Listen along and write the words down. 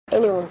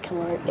anyone can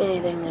learn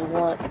anything they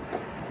want.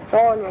 It's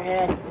all in your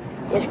head.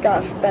 You just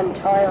gotta spend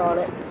time on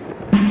it.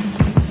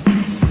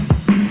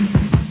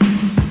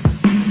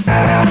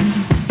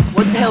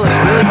 What the hell is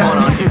really going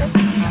on here?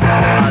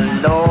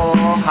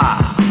 Aloha.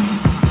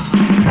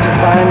 To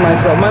find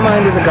myself. My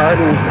mind is a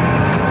garden.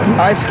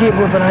 I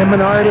skateboard, but I'm an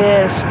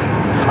artist.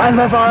 I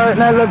love art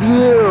and I love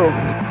you.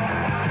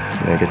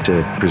 I get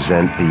to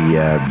present the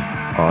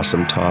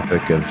awesome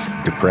topic of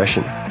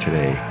depression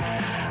today.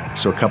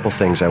 So a couple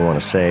things I want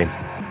to say.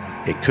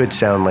 It could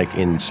sound like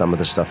in some of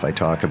the stuff I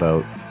talk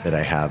about that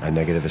I have a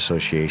negative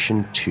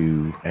association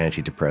to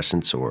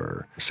antidepressants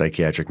or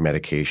psychiatric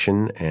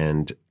medication,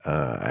 and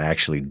I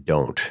actually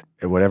don't.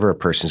 Whatever a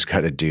person's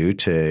got to do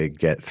to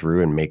get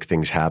through and make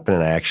things happen,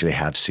 and I actually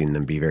have seen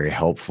them be very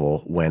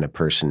helpful when a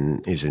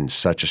person is in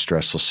such a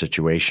stressful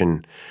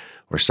situation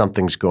or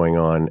something's going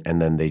on and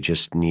then they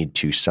just need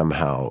to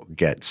somehow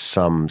get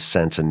some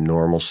sense of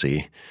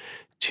normalcy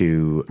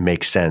to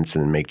make sense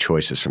and make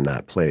choices from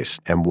that place.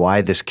 And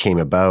why this came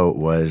about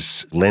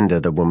was Linda,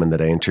 the woman that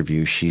I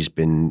interview, she's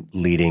been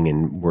leading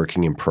and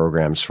working in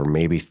programs for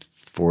maybe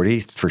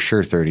 40, for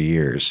sure 30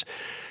 years.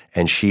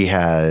 And she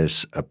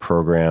has a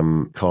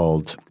program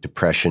called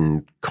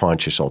Depression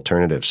Conscious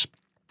Alternatives.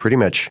 Pretty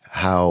much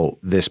how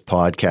this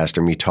podcast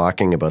or me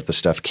talking about the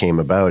stuff came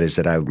about is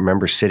that I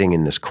remember sitting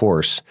in this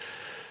course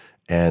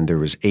and there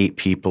was 8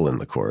 people in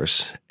the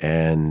course,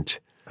 and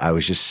I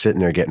was just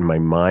sitting there getting my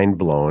mind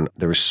blown.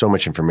 There was so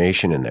much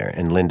information in there,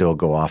 and Linda will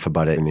go off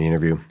about it in the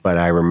interview. But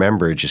I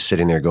remember just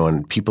sitting there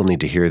going, people need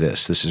to hear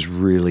this. This is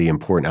really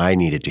important. I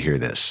needed to hear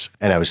this.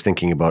 And I was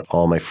thinking about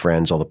all my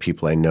friends, all the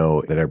people I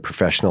know that are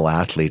professional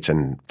athletes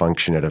and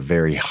function at a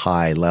very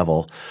high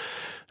level,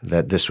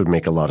 that this would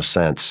make a lot of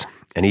sense.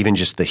 And even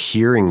just the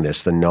hearing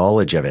this, the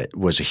knowledge of it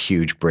was a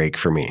huge break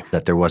for me,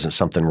 that there wasn't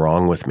something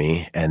wrong with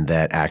me and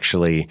that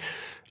actually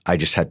I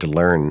just had to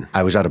learn.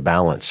 I was out of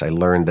balance. I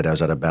learned that I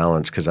was out of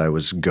balance because I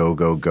was go,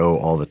 go, go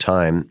all the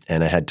time.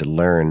 And I had to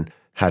learn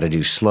how to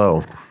do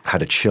slow, how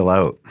to chill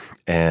out.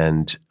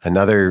 And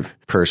another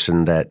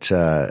person that,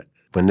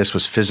 when this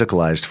was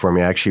physicalized for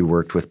me, I actually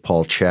worked with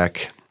Paul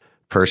Chek.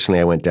 Personally,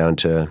 I went down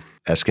to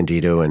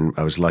Escondido and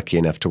I was lucky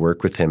enough to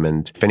work with him.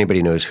 And if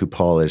anybody knows who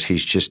Paul is,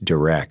 he's just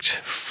direct,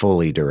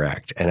 fully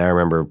direct. And I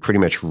remember pretty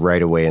much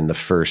right away in the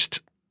first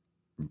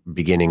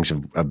beginnings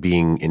of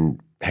being in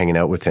hanging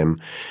out with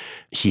him,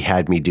 he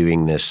had me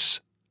doing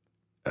this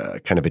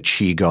kind of a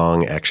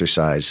Qigong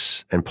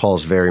exercise. And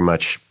Paul's very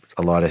much,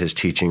 a lot of his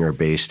teaching are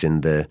based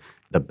in the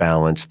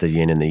balance, the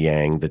yin and the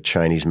yang, the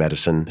Chinese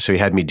medicine. So he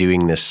had me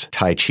doing this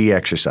Tai Chi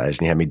exercise,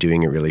 and he had me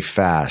doing it really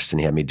fast, and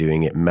he had me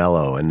doing it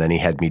mellow, and then he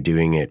had me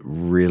doing it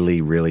really,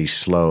 really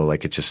slow,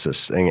 like it's just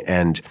this thing.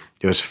 And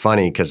it was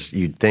funny because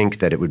you'd think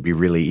that it would be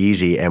really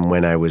easy, and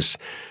when I was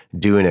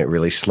doing it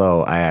really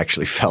slow, I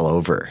actually fell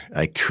over.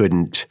 I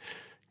couldn't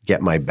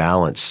get my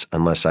balance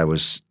unless I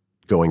was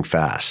going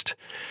fast.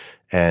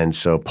 And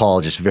so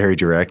Paul just very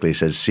directly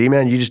says, see,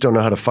 man, you just don't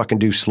know how to fucking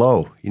do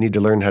slow. You need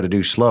to learn how to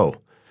do slow.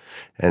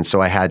 And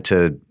so I had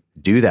to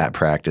do that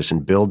practice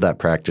and build that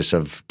practice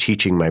of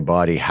teaching my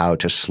body how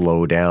to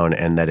slow down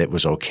and that it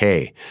was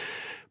okay.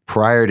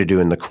 Prior to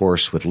doing the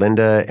course with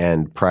Linda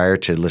and prior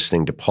to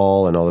listening to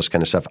Paul and all this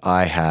kind of stuff,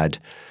 I had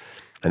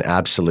an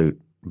absolute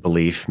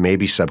belief,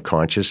 maybe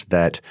subconscious,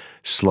 that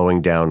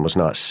slowing down was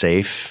not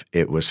safe.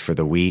 It was for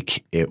the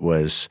weak. It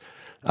was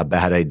a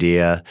bad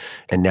idea.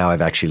 And now I've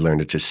actually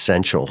learned it's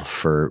essential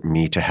for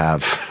me to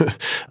have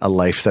a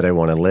life that I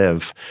want to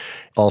live.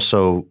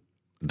 Also,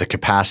 the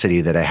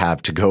capacity that I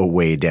have to go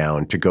way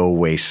down, to go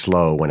way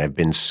slow when I've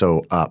been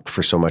so up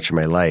for so much of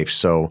my life.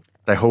 So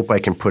I hope I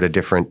can put a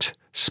different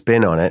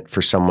spin on it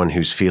for someone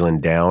who's feeling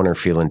down or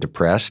feeling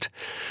depressed.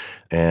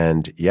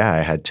 And yeah, I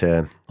had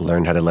to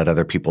learn how to let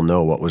other people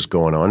know what was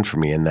going on for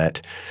me and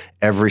that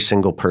every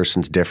single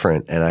person's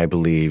different. And I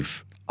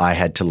believe I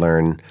had to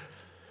learn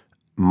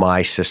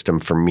my system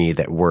for me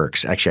that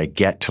works. Actually, I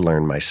get to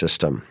learn my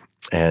system.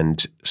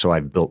 And so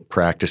I've built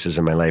practices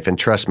in my life. And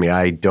trust me,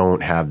 I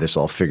don't have this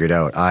all figured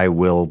out. I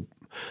will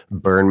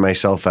burn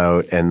myself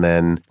out and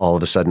then all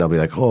of a sudden I'll be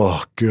like,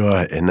 oh,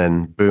 good. And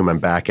then boom, I'm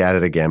back at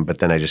it again. But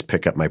then I just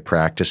pick up my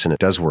practice and it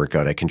does work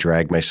out. I can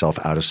drag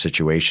myself out of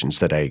situations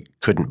that I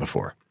couldn't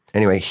before.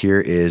 Anyway, here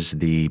is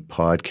the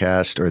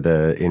podcast or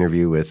the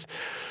interview with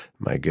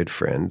my good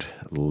friend,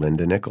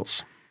 Linda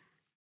Nichols.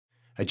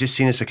 I'd just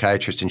seen a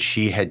psychiatrist and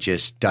she had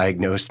just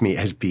diagnosed me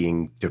as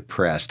being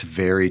depressed,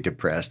 very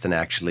depressed, and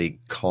actually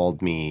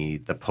called me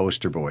the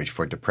poster boy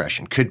for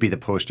depression, could be the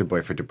poster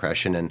boy for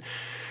depression. And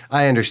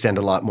I understand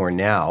a lot more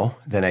now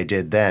than I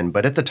did then.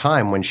 But at the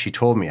time when she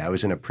told me, I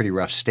was in a pretty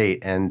rough state.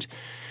 And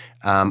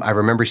I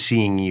remember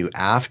seeing you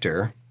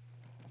after,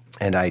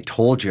 and I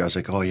told you, I was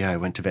like, oh yeah, I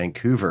went to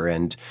Vancouver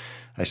and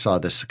I saw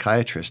this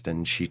psychiatrist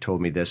and she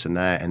told me this and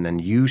that. And then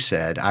you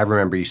said, I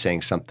remember you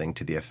saying something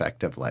to the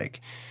effect of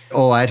like,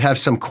 oh, I'd have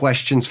some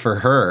questions for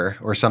her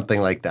or something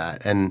like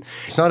that. And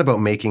it's not about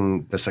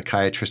making the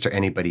psychiatrist or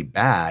anybody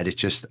bad.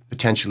 It's just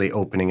potentially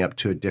opening up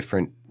to a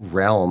different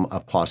realm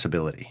of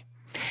possibility.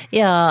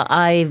 Yeah,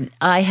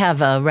 I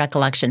have a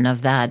recollection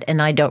of that,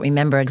 and I don't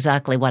remember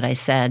exactly what I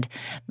said,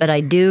 but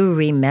I do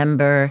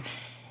remember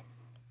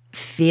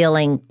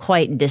feeling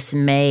quite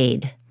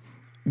dismayed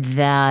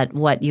that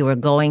what you were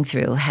going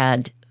through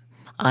had,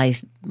 I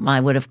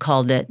would have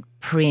called it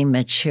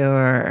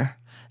premature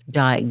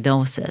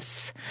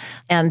diagnosis.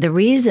 And the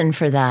reason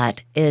for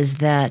that is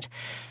that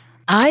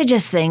I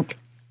just think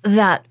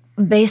that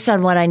based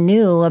on what I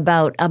knew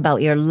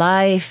about your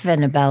life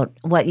and about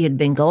what you'd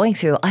been going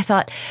through, I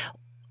thought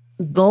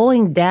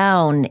going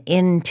down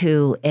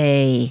into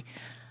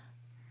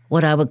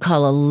what I would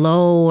call a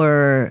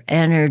lower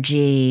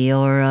energy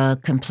or a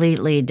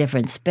completely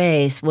different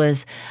space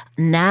was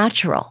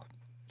natural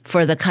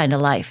for the kind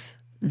of life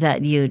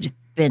that you'd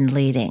been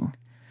leading.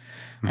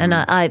 And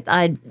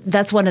I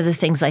that's one of the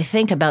things I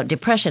think about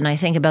depression. I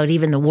think about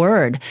even the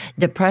word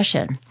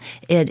depression.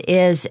 It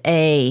is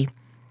a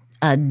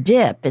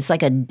dip. It's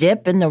like a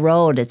dip in the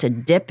road. It's a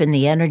dip in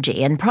the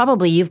energy. And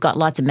probably you've got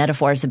lots of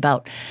metaphors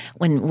about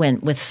when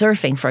with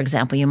surfing, for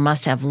example, you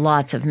must have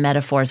lots of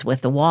metaphors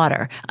with the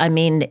water. I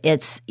mean,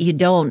 it's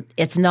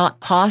not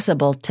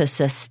possible to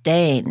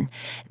sustain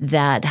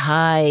that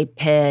high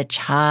pitch,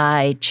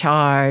 high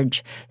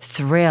charge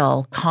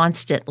thrill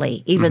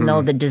constantly, even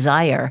though the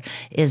desire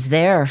is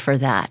there for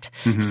that.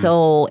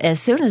 So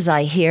as soon as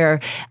I hear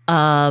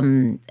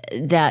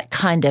that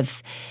kind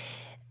of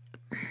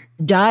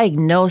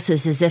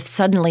diagnosis as if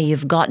suddenly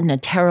you've gotten a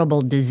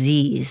terrible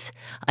disease,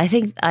 I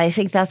think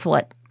that's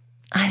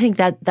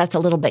a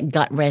little bit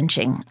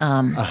gut-wrenching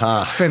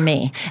for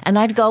me. And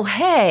I'd go,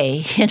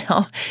 hey,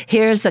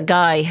 here's a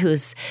guy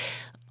who's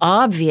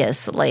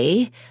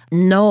obviously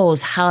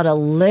knows how to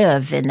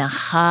live in a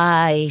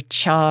high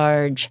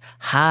charge,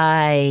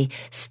 high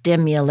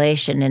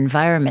stimulation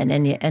environment,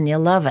 and you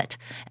love it.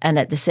 And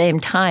at the same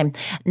time,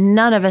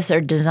 none of us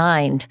are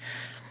designed.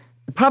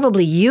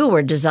 Probably you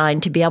were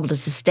designed to be able to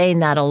sustain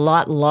that a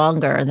lot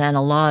longer than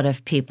a lot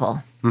of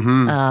people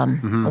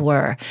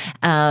were.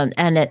 And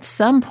at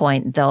some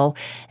point, though,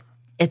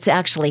 it's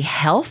actually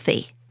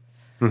healthy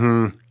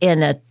in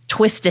a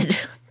twisted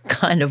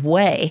kind of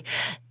way.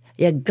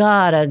 You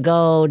gotta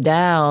go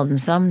down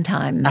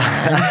sometime,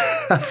 man.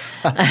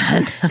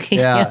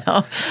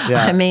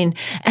 I mean,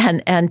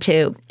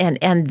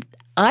 and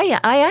I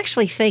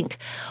actually think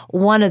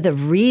one of the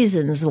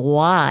reasons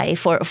why,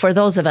 for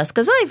those of us,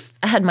 because I've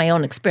had my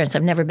own experience,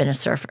 I've never been a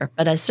surfer,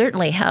 but I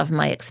certainly have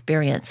my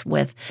experience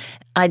with,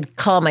 I'd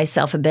call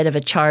myself a bit of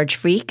a charge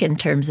freak in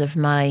terms of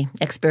my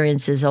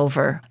experiences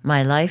over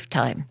my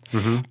lifetime.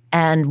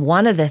 And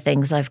one of the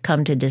things I've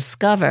come to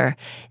discover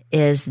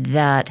is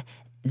that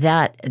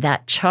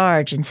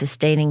charge and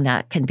sustaining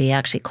that can be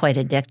actually quite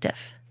addictive.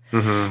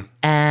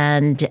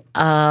 And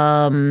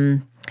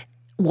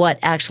what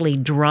actually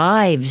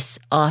drives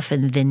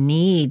often the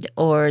need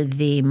or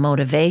the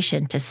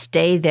motivation to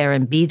stay there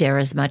and be there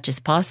as much as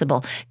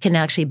possible can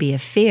actually be a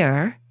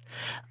fear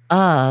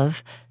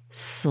of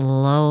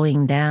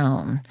slowing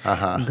down,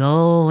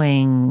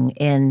 going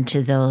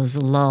into those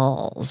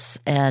lulls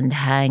and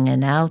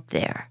hanging out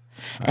there.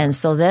 And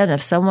so then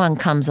if someone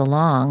comes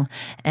along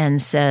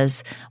and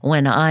says,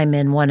 when I'm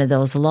in one of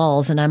those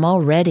lulls and I'm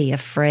already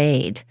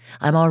afraid,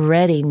 I'm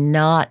already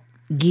not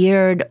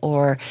geared,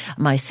 or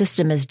my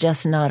system is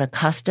just not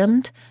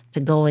accustomed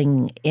to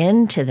going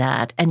into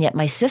that, and yet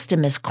my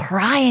system is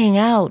crying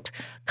out,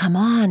 come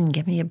on,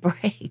 give me a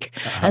break.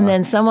 And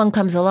then someone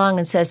comes along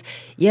and says,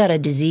 you got a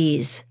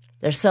disease,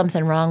 there's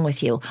something wrong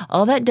with you.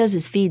 All that does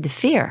is feed the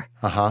fear.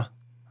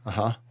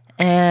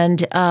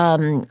 And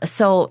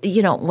so,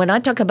 when I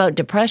talk about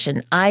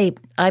depression, I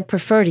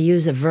prefer to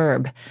use a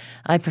verb.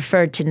 I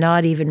prefer to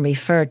not even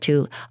refer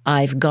to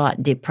I've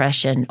got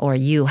depression or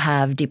you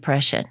have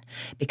depression,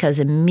 because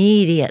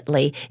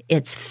immediately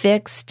it's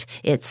fixed,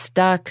 it's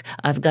stuck,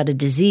 I've got a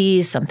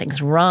disease,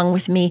 something's wrong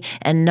with me,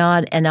 and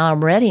I'm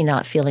already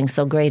not feeling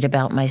so great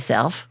about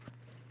myself.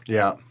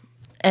 Yeah.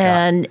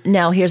 And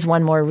now here's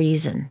one more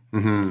reason.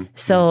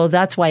 So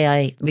that's why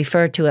I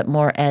refer to it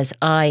more as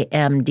I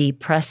am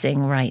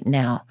depressing right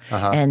now.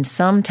 And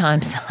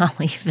sometimes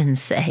I'll even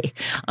say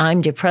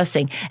I'm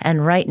depressing.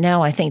 And right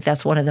now I think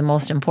that's one of the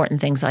most important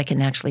things I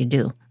can actually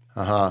do.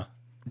 To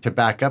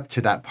back up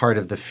to that part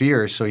of the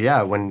fear. So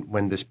yeah,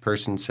 when this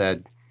person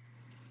said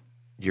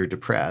you're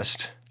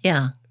depressed.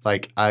 Yeah.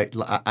 Like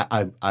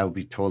I'll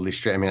be totally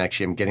straight. I mean,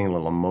 actually, I'm getting a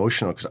little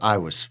emotional because I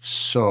was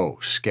so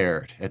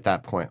scared at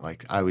that point.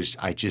 Like I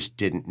just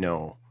didn't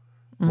know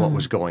what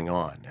was going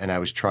on, and I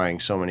was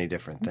trying so many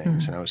different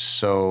things, and I was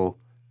so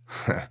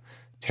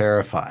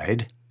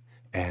terrified.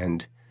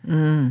 And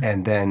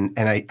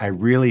I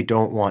really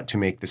don't want to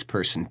make this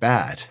person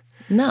bad.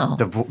 No.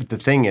 The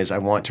thing is, I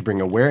want to bring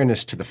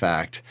awareness to the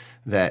fact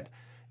that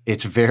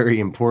it's very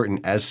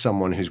important as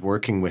someone who's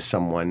working with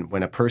someone,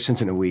 when a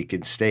person's in a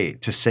weakened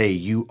state, to say,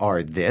 you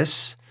are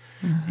this,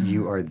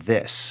 you are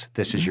this.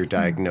 This is your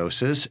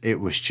diagnosis. It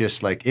was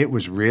just like, it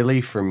was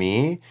really for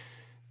me,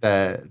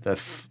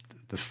 the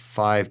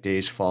 5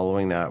 days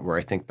following that were,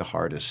 I think, the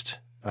hardest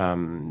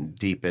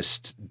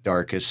deepest,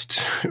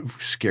 darkest,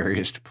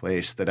 scariest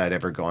place that I'd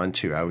ever gone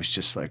to. I was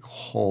just like,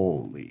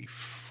 holy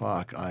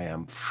fuck, I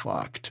am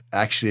fucked.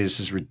 Actually, this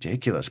is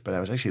ridiculous, but I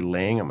was actually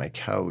laying on my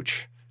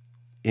couch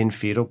in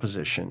fetal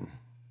position.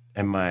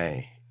 And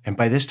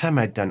by this time,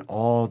 I'd done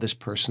all this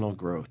personal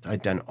growth.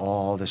 I'd done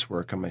all this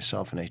work on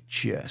myself, and I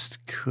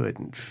just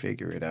couldn't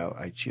figure it out.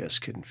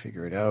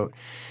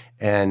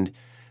 And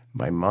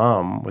my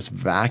mom was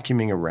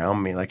vacuuming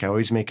around me. Like, I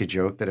always make a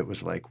joke that it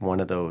was like one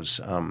of those,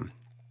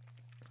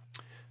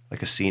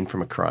 like a scene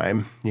from a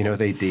crime. You know,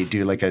 they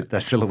do like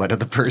a silhouette of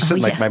the person.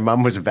 Oh, like yeah. my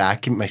mom was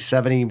vacuuming, my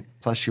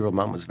 70-plus-year-old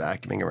mom was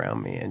vacuuming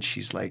around me, and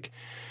she's like,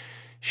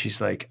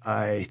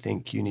 I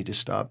think you need to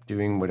stop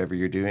doing whatever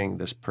you're doing,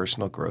 this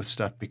personal growth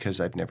stuff, because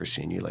I've never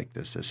seen you like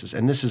this.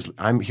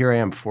 I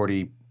am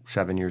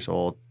 47 years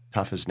old,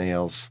 tough as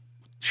nails,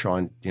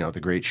 Sean, the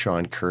great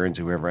Sean Kearns,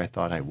 whoever I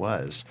thought I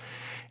was.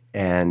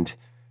 And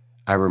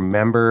I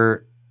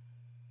remember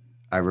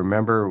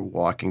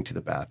walking to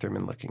the bathroom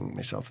and looking at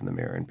myself in the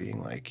mirror and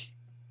being like,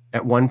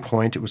 at one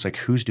point it was like,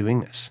 who's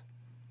doing this?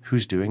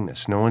 Who's doing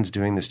this? No one's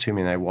doing this to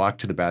me. And I walked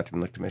to the bathroom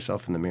and looked at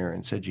myself in the mirror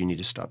and said, you need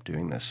to stop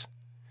doing this.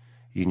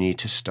 You need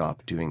to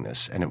stop doing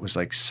this. And it was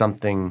like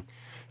something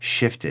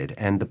shifted.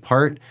 And the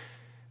part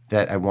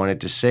that I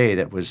wanted to say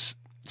that was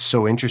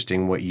so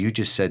interesting, what you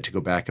just said, to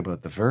go back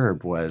about the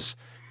verb, was,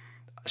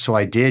 so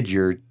I did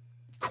your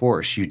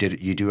course. You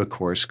do a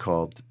course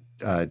called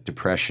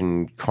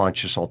Depression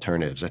Conscious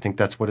Alternatives. I think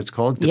that's what it's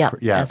called. Yeah,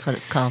 that's what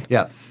it's called.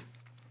 Yeah.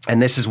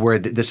 And this is where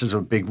this is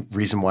a big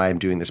reason why I'm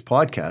doing this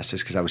podcast,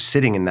 is because I was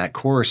sitting in that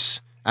course.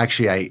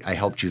 Actually, I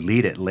helped you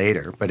lead it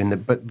later, but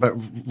but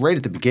right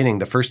at the beginning,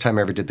 the first time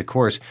I ever did the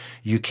course,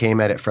 you came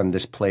at it from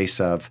this place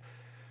of,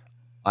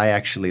 I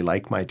actually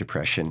like my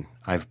depression.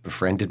 I've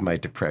befriended my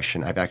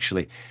depression.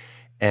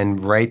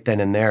 And right then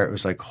and there, it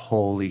was like,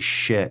 holy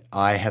shit,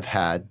 I have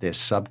had this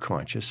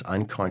subconscious,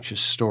 unconscious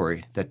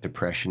story that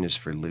depression is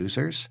for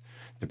losers.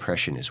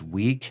 Depression is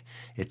weak.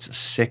 It's a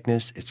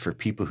sickness. It's for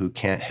people who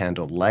can't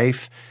handle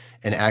life.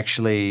 And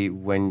actually,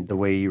 when the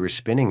way you were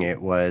spinning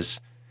it was,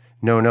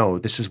 no,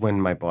 this is when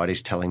my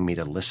body's telling me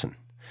to listen.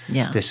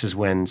 Yeah. This is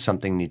when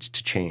something needs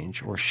to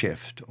change or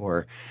shift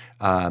or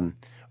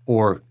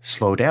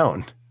slow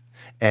down.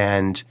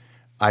 And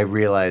I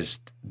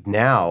realized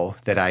now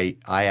that I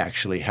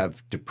actually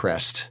have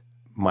depressed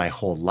my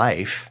whole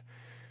life.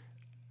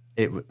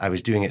 I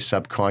was doing it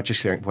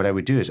subconsciously. What I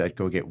would do is I'd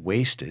go get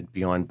wasted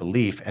beyond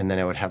belief, and then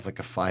I would have like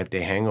a 5-day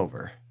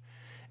hangover.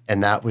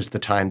 And that was the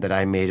time that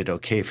I made it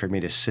okay for me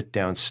to sit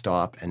down,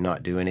 stop, and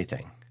not do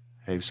anything.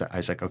 I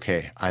was like,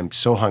 okay, I'm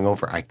so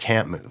hungover, I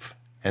can't move.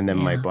 And then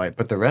my body,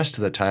 but the rest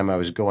of the time I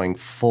was going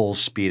full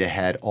speed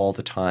ahead all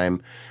the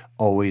time,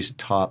 always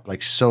top,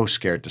 like so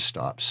scared to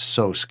stop,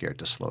 so scared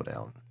to slow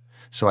down.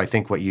 So I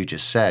think what you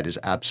just said is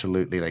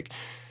absolutely like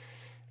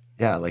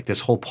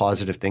this whole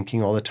positive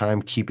thinking all the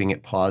time, keeping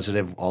it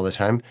positive all the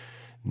time.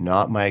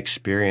 Not my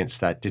experience.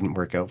 That didn't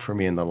work out for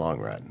me in the long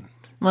run.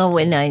 Well,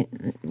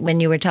 when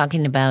you were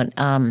talking about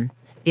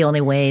the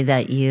only way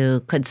that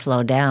you could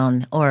slow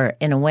down, or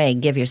in a way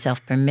give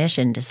yourself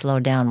permission to slow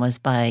down, was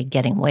by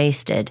getting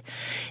wasted,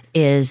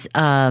 is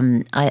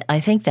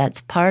I think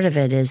that's part of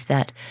it, is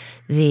that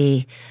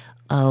the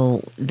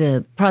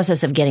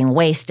process of getting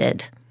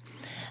wasted,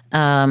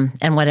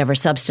 and whatever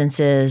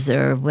substances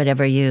or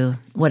whatever you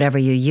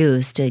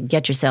use to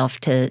get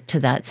yourself to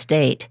that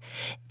state,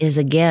 is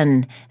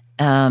again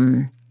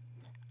a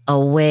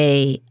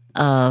way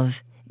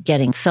of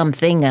getting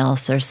something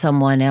else or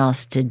someone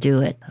else to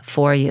do it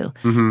for you.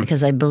 Mm-hmm.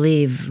 Because I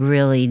believe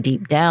really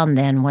deep down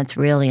then what's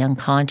really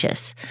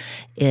unconscious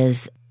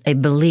is a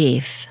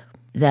belief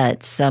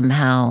that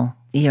somehow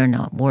you're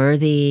not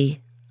worthy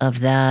of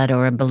that,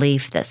 or a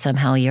belief that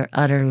somehow you're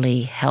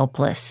utterly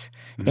helpless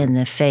in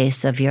the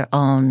face of your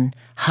own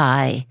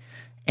high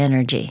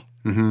energy.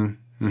 Mm-hmm.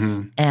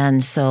 Mm-hmm.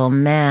 And so,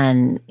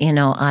 man,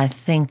 I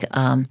think,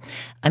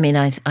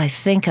 I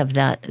think of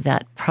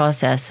that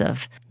process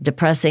of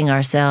depressing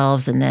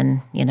ourselves and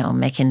then,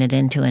 making it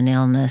into an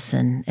illness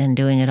and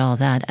doing it all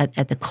that.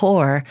 At the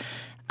core,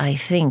 I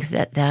think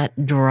that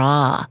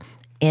draw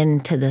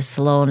into the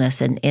slowness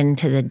and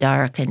into the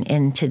dark and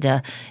into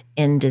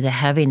the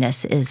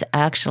heaviness is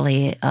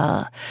actually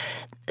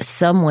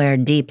somewhere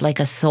deep, like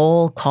a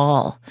soul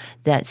call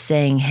that's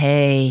saying,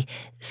 hey,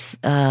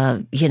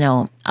 I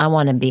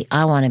want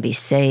to be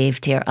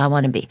saved here. I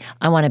want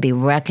to be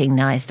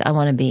recognized. I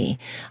want to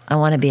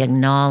be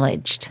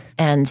acknowledged.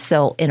 And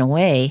so in a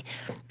way,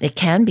 it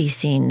can be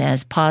seen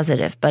as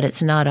positive, but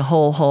it's not a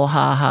ho ha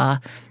ha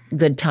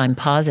good time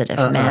positive,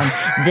 man.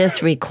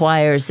 This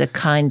requires a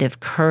kind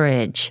of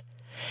courage.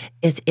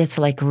 It's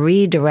like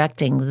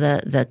redirecting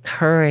the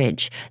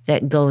courage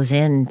that goes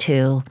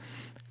into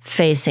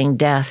facing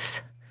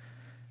death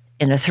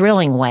in a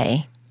thrilling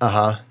way.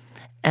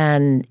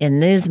 And in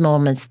these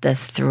moments, the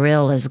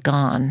thrill is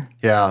gone.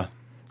 Yeah.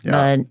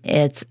 But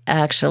it's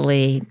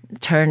actually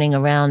turning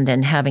around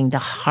and having the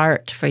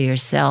heart for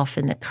yourself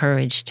and the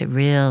courage to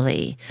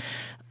really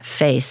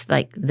face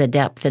like the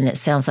depth, and it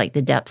sounds like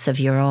the depths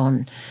of your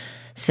own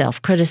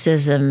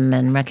self-criticism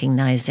and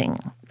recognizing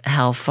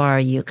how far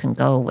you can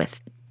go with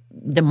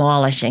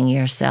demolishing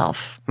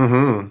yourself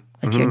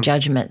with your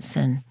judgments.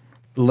 And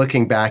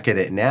looking back at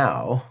it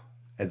now,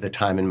 at the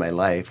time in my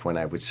life when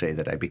I would say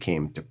that I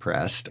became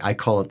depressed, I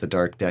call it the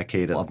dark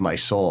decade of my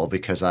soul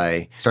because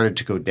I started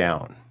to go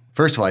down.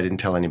 First of all, I didn't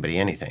tell anybody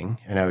anything,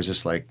 and I was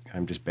just like,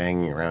 I'm just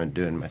banging around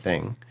doing my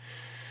thing.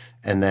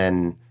 And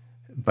then,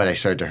 but I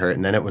started to hurt,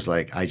 and then it was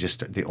like,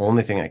 the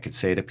only thing I could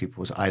say to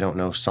people was, I don't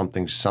know,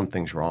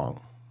 something's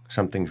wrong.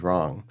 Something's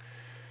wrong.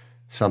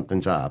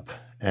 Something's up.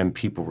 And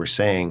people were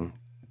saying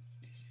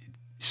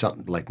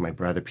something, like my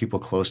brother, people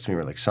close to me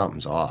were like,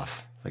 something's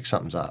off. Like,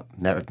 something's up.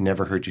 I've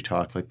never heard you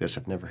talk like this.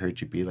 I've never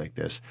heard you be like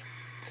this.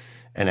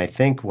 And I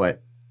think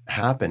what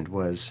happened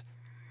was,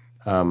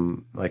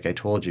 like I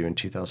told you, in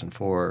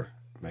 2004,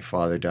 my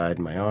father died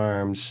in my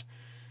arms,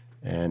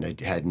 and I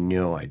had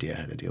no idea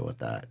how to deal with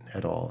that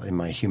at all. In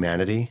my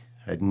humanity,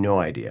 I had no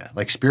idea.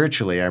 Like,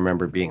 spiritually, I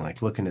remember being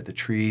like, looking at the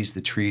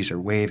trees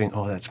are waving.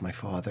 Oh, that's my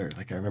father.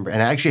 Like, I remember,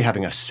 and actually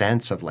having a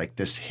sense of like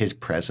his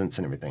presence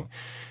and everything.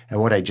 And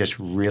what I just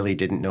really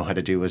didn't know how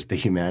to do was the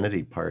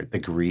humanity part, the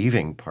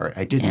grieving part.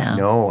 I didn't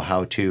know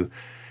how to.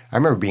 I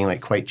remember being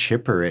like quite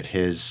chipper at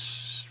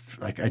his,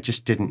 like, I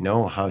just didn't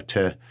know how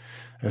to.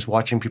 I was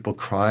watching people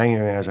crying,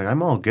 and I was like,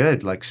 I'm all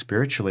good, like,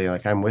 spiritually.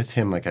 Like, I'm with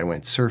him. Like, I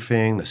went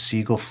surfing. The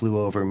seagull flew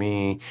over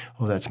me.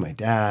 Oh, that's my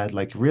dad.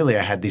 Like, really,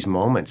 I had these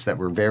moments that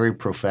were very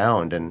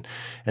profound and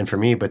for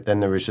me. But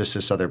then there was just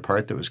this other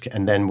part that was –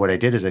 and then what I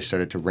did is I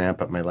started to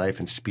ramp up my life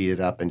and speed it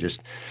up and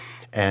just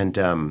 –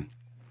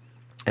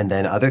 and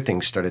then other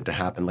things started to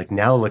happen. Like,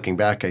 now looking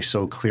back, I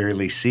so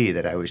clearly see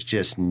that I was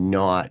just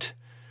not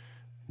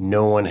 –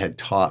 no one had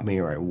taught me,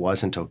 or I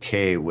wasn't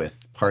okay with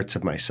parts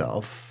of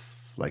myself,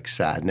 like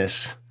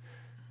sadness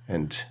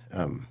and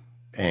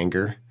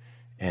anger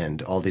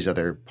and all these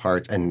other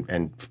parts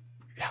and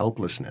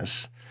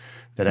helplessness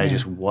that I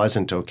just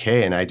wasn't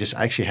okay. And I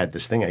actually had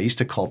this thing. I used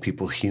to call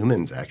people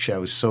humans, actually. I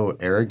was so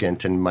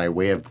arrogant, and my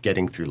way of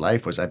getting through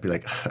life was I'd be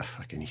like,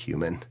 fucking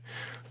human.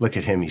 Look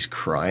at him, he's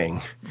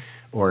crying.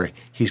 Or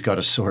he's got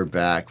a sore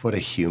back. What a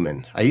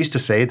human. I used to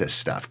say this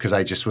stuff because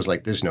I just was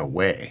like, there's no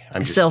way.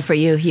 So for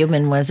you,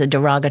 human was a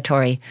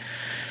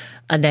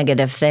a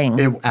negative thing,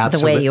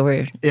 the way you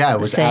were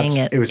saying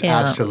it. It was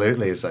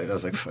absolutely. It was like, I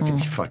was like,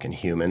 fucking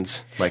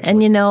humans. Like, and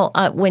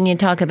when you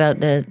talk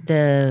about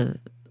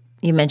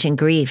you mentioned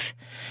grief,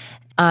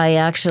 I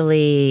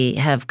actually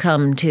have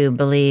come to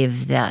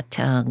believe that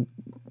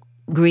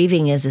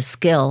grieving is a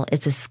skill.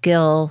 It's a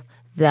skill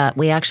that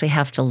we actually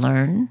have to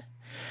learn,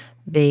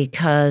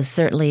 because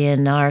certainly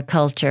in our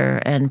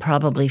culture, and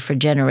probably for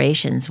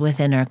generations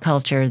within our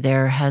culture,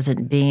 there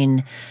hasn't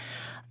been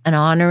an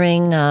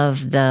honoring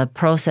of the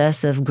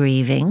process of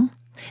grieving,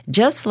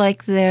 just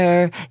like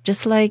the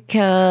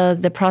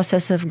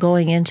process of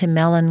going into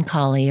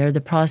melancholy, or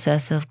the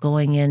process of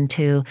going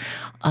into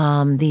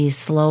these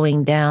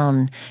slowing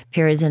down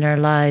periods in our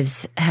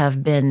lives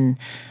have been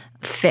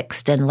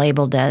fixed and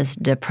labeled as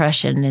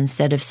depression,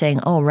 instead of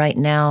saying, oh, right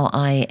now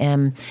I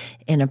am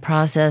in a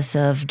process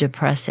of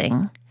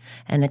depressing,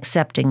 and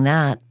accepting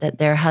that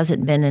there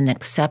hasn't been an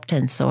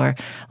acceptance or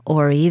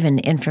even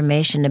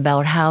information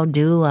about how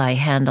do I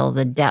handle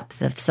the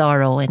depth of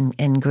sorrow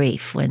and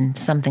grief when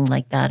something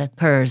like that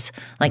occurs,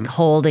 like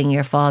holding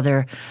your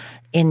father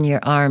in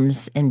your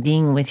arms and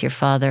being with your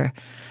father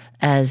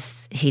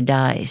as he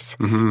dies.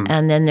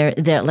 And then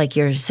there, like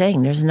you're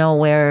saying, there's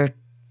nowhere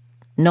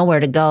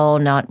to go,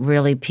 not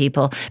really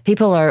people.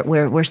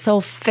 We're so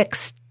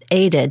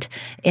fixated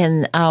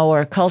in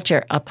our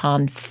culture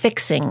upon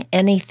fixing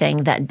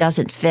anything that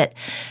doesn't fit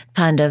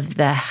kind of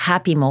the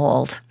happy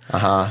mold.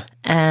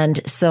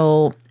 And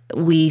so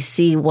we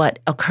see what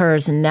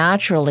occurs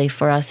naturally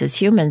for us as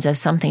humans as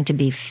something to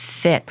be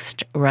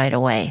fixed right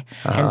away,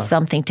 and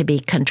something to be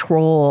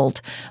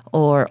controlled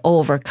or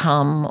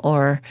overcome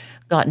or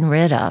gotten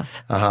rid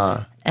of.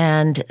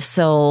 And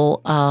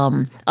so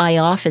I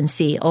often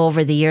see,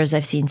 over the years,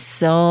 I've seen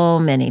so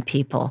many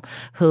people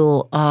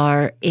who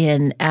are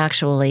in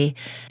actually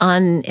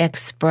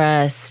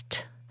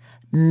unexpressed,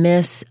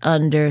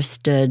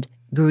 misunderstood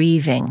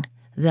grieving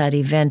that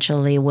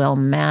eventually will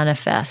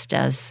manifest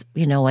as, a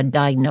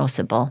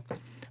diagnosable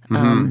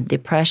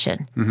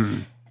depression.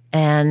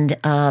 And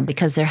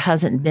because there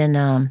hasn't been,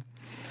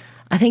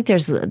 I think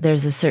there's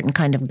a certain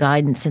kind of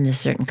guidance and a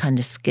certain kind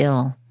of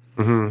skill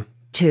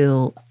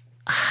to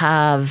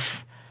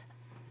have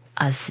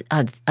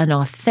an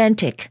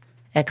authentic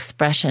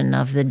expression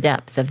of the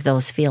depth of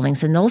those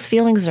feelings. And those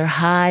feelings are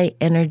high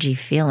energy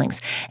feelings.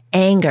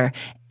 Anger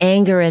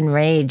and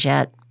rage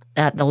at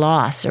the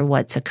loss or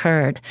what's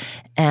occurred,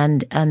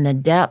 and the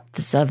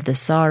depths of the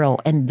sorrow.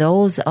 And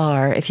those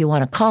are, if you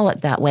want to call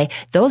it that way,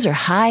 those are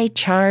high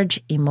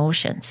charge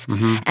emotions.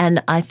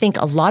 And I think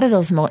a lot of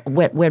those,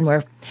 when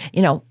we're,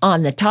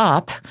 on the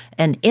top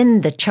and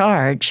in the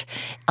charge,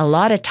 a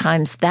lot of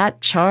times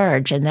that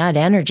charge and that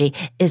energy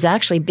is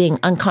actually being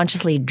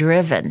unconsciously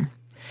driven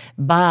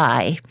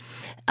by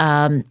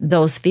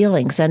those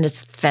feelings. And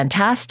it's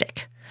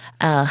fantastic.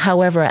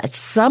 However, at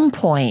some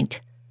point,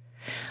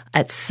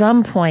 at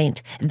some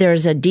point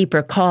there's a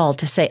deeper call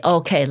to say,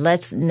 okay,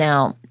 let's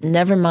now,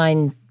 never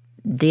mind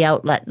the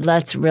outlet,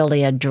 let's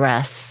really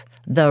address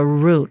the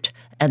root.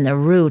 And the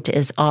root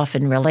is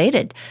often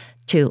related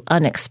to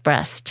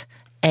unexpressed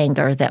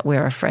anger that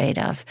we're afraid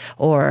of,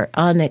 or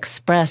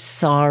unexpressed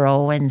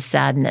sorrow and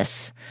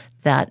sadness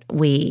that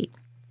we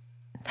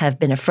have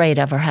been afraid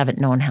of or haven't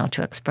known how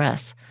to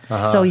express.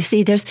 So you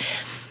see,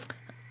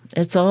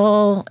 it's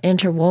all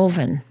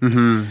interwoven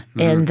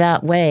in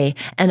that way.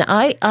 And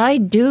I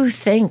do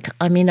think,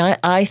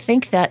 I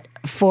think that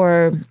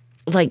for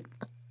like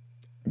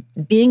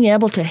being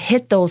able to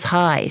hit those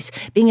highs,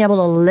 being able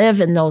to live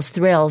in those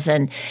thrills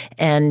and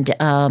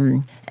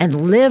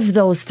live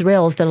those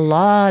thrills that a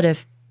lot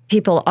of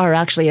people are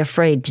actually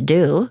afraid to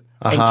do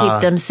and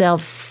keep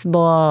themselves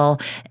small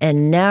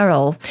and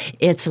narrow.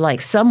 It's like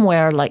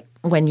somewhere like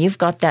when you've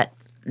got that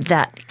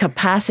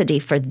capacity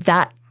for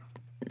that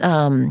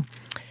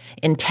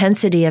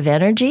intensity of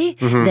energy,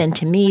 then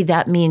to me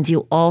that means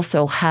you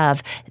also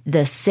have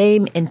the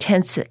same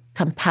intense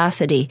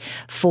capacity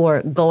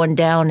for going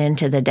down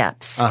into the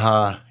depths.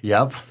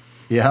 Yep.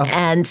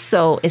 And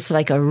so it's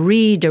like a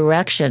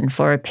redirection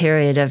for a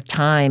period of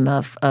time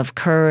of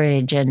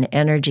courage and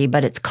energy,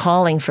 but it's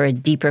calling for a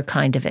deeper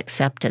kind of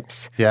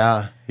acceptance.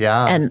 Yeah.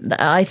 And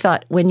I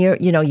thought when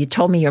you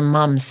told me your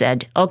mom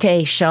said,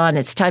 okay, Sean,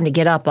 it's time to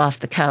get up off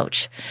the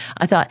couch.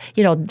 I thought,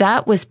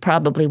 that was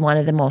probably one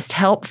of the most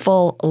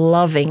helpful,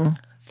 loving.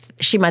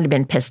 She might have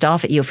been pissed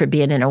off at you for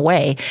being in a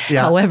way.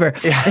 Yeah. However,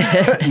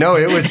 no,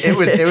 it was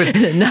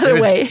in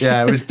another way.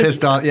 Yeah, it was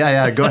pissed off.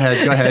 Yeah. Go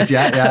ahead.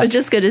 Yeah. I was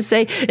just going to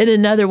say, in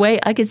another way,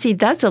 I could see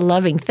that's a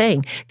loving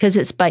thing because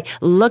it's by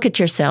look at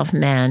yourself,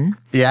 man.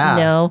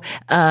 Yeah.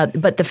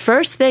 But the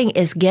first thing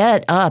is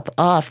get up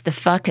off the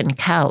fucking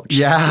couch.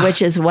 Yeah.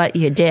 Which is what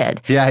you did.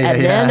 Yeah.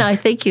 And then I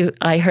think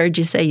I heard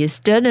you say you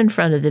stood in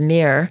front of the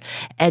mirror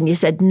and you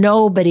said,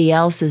 nobody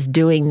else is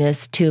doing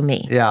this to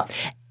me. Yeah.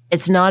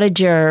 It's not a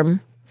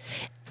germ.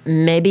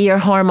 Maybe your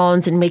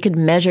hormones, and we could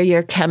measure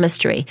your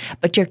chemistry,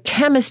 but your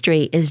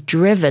chemistry is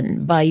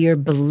driven by your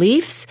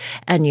beliefs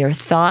and your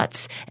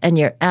thoughts and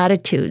your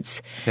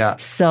attitudes. Yeah.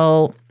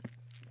 So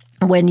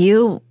when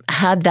you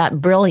had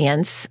that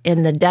brilliance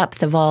in the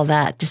depth of all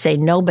that to say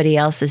nobody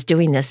else is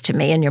doing this to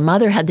me, and your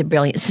mother had the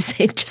brilliance to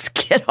say just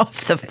get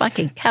off the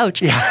fucking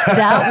couch,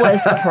 that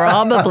was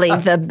probably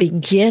the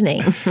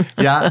beginning.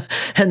 Yeah.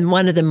 And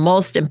one of the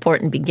most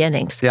important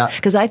beginnings. Yeah.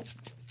 Because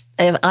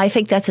I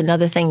think that's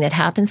another thing that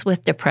happens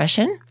with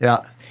depression.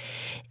 Yeah.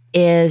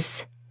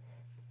 Is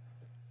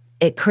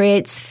it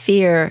creates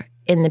fear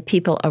in the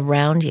people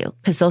around you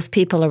because those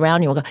people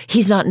around you will go,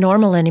 he's not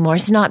normal anymore.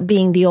 He's not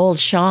being the old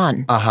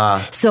Sean.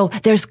 So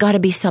there's got to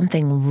be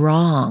something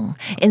wrong.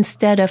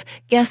 Instead of,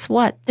 guess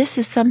what? This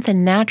is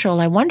something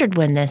natural. I wondered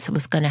when this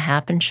was going to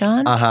happen,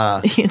 Sean.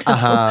 Yeah.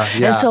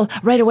 And so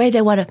right away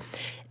they want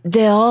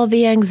to, all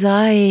the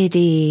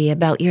anxiety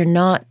about you're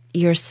not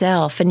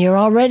yourself, and you're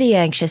already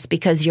anxious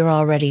because you're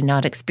already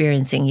not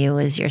experiencing you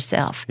as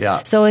yourself.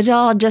 Yeah. So it's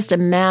all just a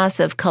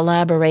massive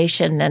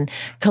collaboration and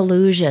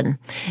collusion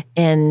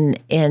in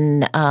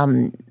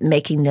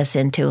making this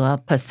into a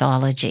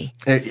pathology.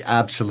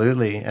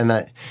 Absolutely, and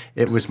that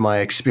it was my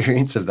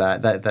experience of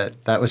that.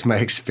 That was my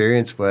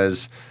experience.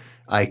 Was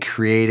I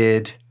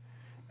created.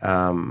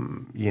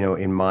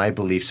 In my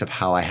beliefs of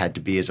how I had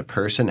to be as a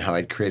person, how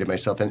I'd created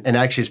myself. And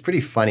actually, it's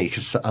pretty funny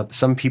because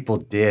some people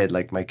did,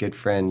 like my good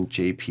friend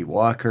J.P.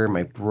 Walker,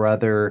 my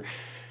brother.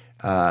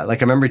 Like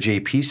I remember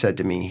J.P. said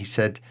to me, he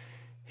said,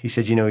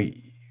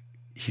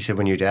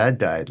 when your dad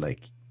died,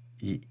 like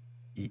you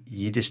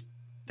just,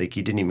 like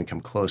you didn't even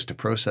come close to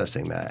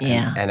processing that.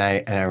 Yeah. And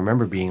I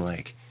remember being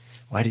like,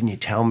 why didn't you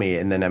tell me?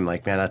 And then I'm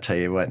like, man, I'll tell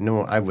you what,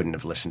 no, I wouldn't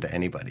have listened to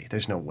anybody.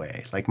 There's no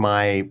way. Like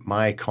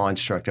my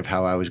construct of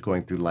how I was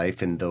going through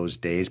life in those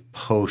days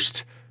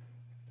post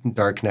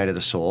Dark Night of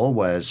the Soul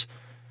was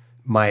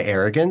my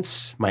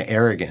arrogance. My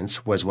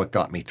arrogance was what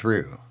got me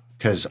through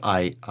because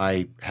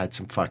I had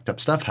some fucked up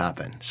stuff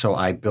happen. So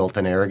I built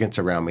an arrogance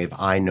around me of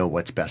I know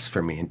what's best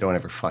for me and don't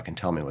ever fucking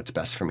tell me what's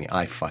best for me.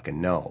 I fucking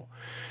know.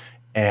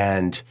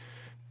 And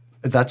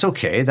that's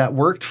okay. That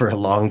worked for a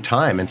long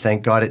time, and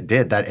thank God it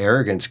did. That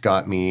arrogance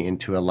got me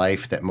into a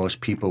life that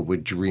most people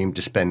would dream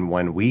to spend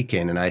 1 week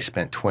in, and I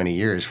spent 20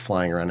 years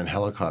flying around in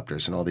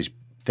helicopters and all these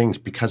things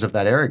because of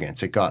that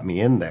arrogance. It got me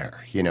in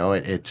there,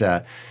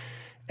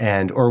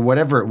 or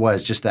whatever it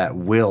was, just that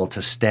will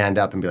to stand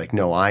up and be like,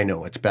 no, I know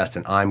what's best,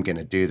 and I'm going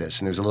to do this.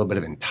 And there's a little bit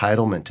of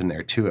entitlement in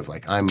there too, of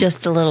like I'm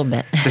just a little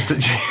bit.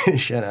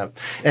 Shut up.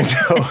 And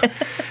so,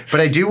 but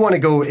I do want to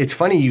go. It's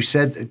funny you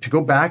said to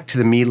go back to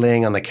the me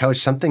laying on the couch.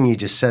 Something you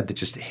just said that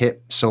just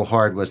hit so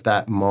hard was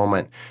that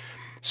moment.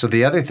 So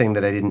the other thing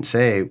that I didn't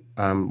say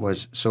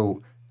was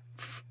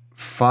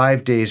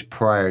 5 days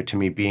prior to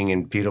me being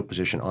in fetal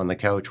position on the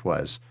couch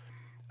was.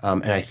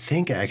 And I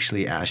think I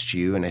actually asked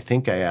you, and I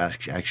think I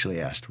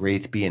actually asked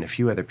Wraithby and a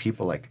few other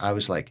people, like, I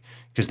was like,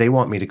 because they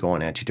want me to go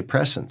on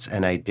antidepressants,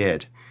 and I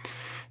did.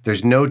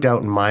 There's no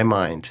doubt in my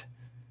mind,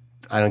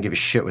 I don't give a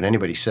shit what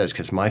anybody says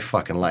because it's my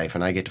fucking life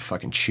and I get to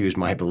fucking choose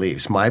my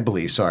beliefs. My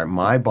beliefs are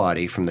my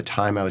body from the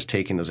time I was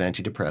taking those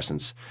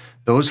antidepressants.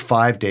 Those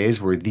 5 days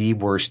were the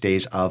worst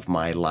days of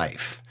my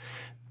life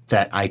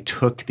that I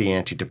took the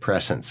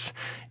antidepressants.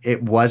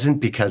 It wasn't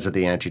because of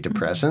the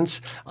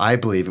antidepressants. I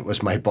believe it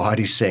was my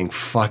body saying,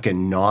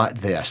 fucking not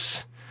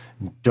this.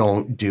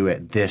 Don't do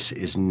it. This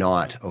is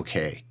not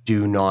okay.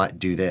 Do not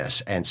do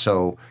this. And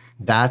so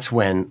that's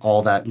when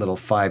all that little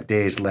 5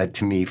 days led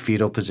to me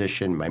fetal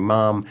position, my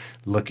mom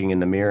looking in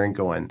the mirror and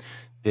going,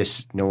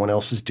 this, no one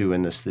else is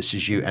doing this. This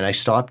is you. And I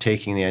stopped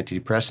taking the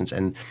antidepressants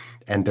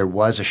and there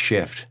was a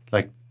shift.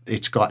 Like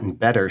it's gotten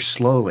better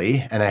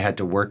slowly and I had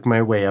to work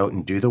my way out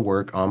and do the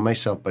work on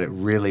myself, but it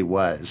really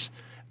was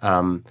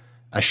a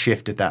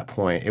shift at that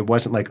point. It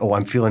wasn't like, oh,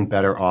 I'm feeling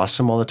better,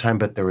 awesome all the time,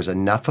 but there was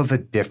enough of a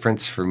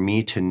difference for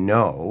me to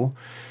know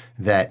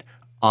that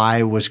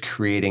I was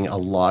creating a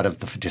lot of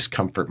the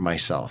discomfort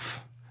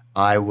myself.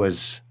 I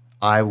was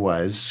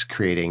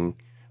creating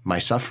my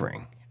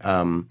suffering.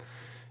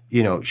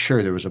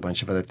 Sure, there was a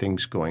bunch of other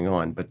things going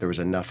on, but there was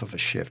enough of a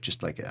shift,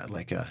 just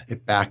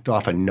it backed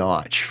off a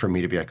notch for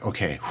me to be like,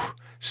 okay,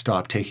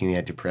 stop taking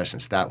the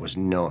antidepressants. That was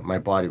my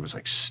body was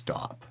like,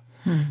 stop.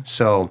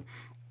 So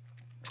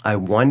I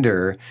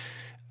wonder,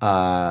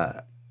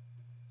 and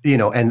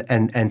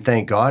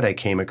thank God I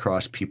came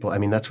across people. I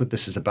mean, that's what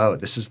this is about.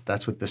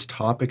 That's what this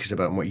topic is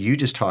about and what you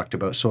just talked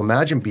about. So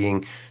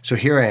imagine so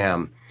here I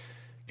am,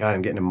 God,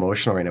 I'm getting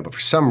emotional right now, but for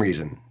some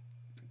reason,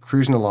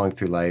 cruising along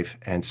through life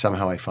and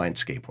somehow I find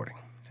skateboarding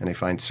and I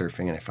find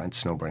surfing and I find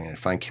snowboarding and I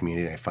find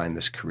community and I find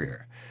this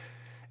career.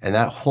 And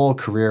that whole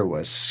career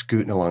was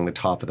scooting along the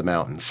top of the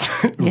mountains.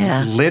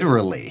 Yeah.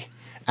 Literally,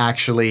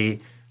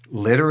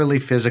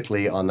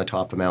 physically on the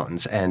top of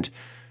mountains and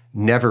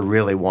never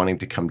really wanting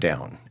to come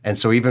down. And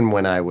so even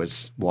when I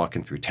was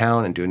walking through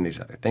town and doing these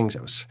other things,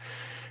 I was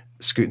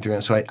scooting through.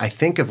 And so I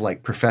think of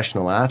like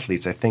professional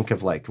athletes. I think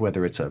of like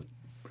whether it's a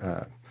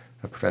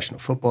professional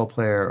football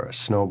player or a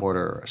snowboarder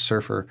or a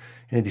surfer,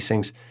 any of these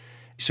things.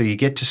 So you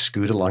get to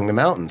scoot along the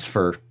mountains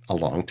for a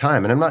long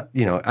time. And I'm not,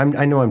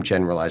 I know I'm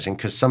generalizing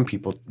because some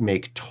people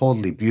make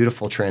totally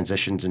beautiful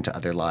transitions into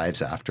other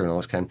lives after and all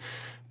this kind.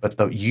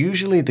 But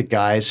usually the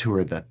guys who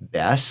are the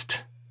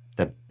best,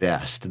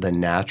 the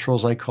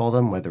naturals I call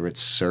them, whether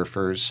it's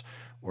surfers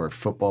or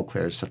football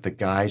players, stuff, the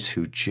guys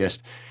who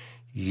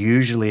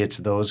usually it's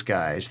those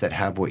guys that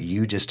have what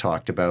you just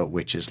talked about,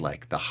 which is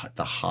like the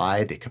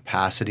high, the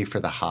capacity for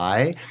the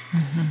high.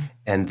 Mm-hmm.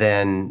 And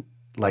then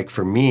like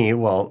for me,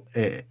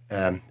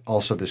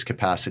 also this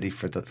capacity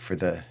for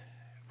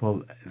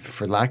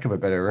lack of a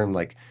better term,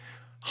 like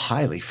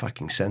highly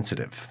fucking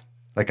sensitive.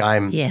 Like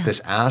I'm this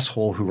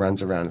asshole who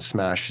runs around and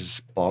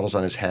smashes bottles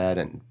on his head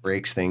and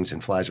breaks things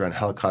and flies around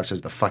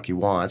helicopters the fuck he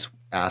wants,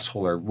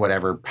 asshole or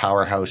whatever,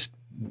 powerhouse,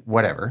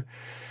 whatever.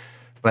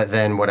 But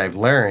then what I've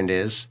learned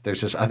is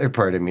there's this other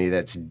part of me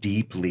that's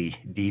deeply,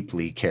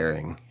 deeply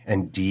caring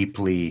and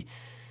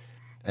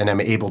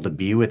I'm able to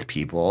be with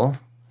people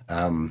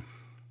when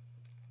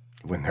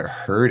they're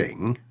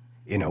hurting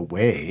in a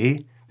way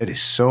that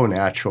is so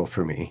natural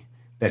for me,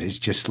 that is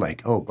just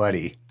like, oh,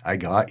 buddy, I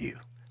got you.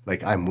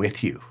 Like, I'm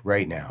with you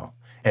right now.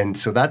 And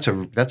so that's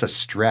a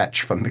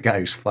stretch from the guy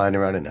who's flying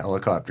around in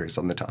helicopters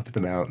on the top of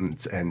the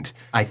mountains. And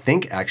I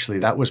think actually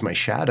that was my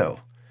shadow.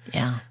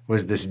 Yeah.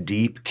 Was this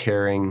deep,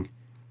 caring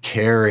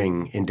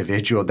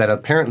individual that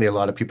apparently a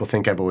lot of people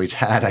think I've always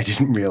had. I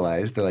didn't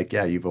realize. They're like,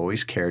 yeah, you've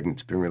always cared and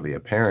it's been really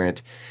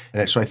apparent.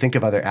 And so I think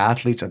of other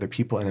athletes, other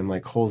people, and I'm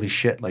like, holy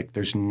shit, like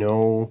there's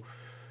not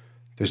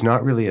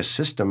really a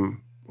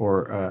system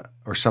or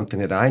something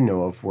that I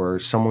know of where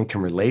someone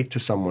can relate to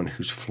someone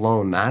who's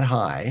flown that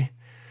high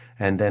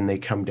and then they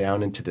come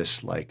down into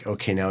this like,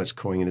 okay, now it's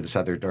going into this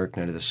other dark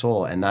night of the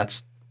soul. And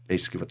that's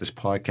basically what this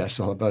podcast is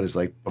all about, is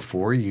like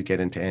before you get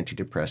into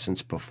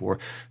antidepressants, before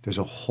there's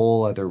a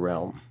whole other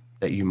realm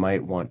that you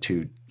might want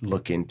to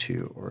look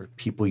into or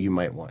people you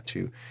might want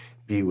to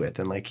be with.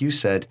 And like you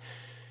said,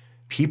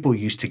 people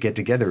used to get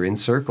together in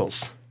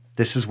circles.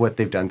 This is what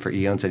they've done for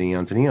eons and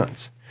eons and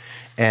eons.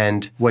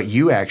 And what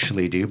you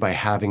actually do by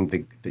having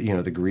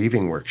the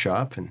grieving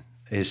workshop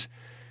is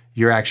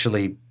you're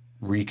actually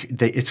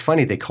it's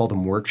funny, they call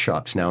them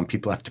workshops now and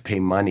people have to pay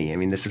money. I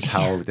mean, this is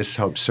how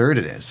absurd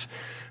it is.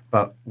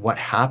 But what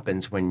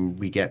happens when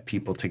we get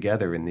people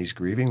together in these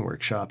grieving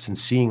workshops and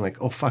seeing like,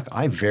 oh, fuck,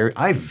 I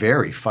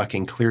very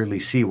fucking clearly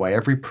see why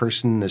every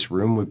person in this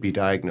room would be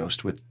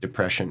diagnosed with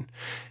depression.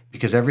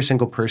 Because every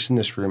single person in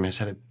this room has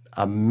had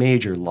a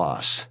major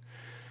loss,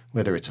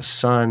 whether it's a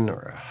son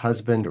or a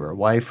husband or a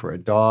wife or a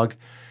dog.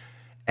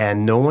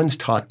 And no one's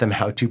taught them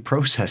how to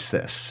process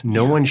this.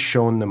 No one's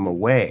shown them a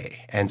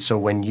way. And so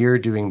when you're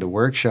doing the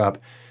workshop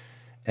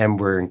and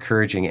we're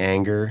encouraging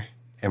anger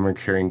and we're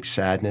encouraging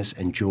sadness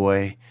and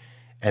joy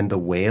and the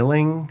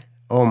wailing,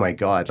 oh my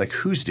God, like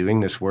who's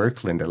doing this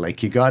work, Linda?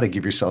 Like you got to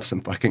give yourself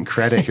some fucking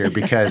credit here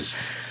because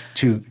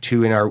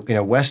in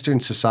a Western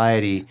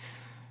society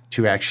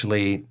to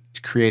actually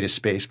create a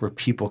space where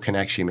people can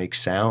actually make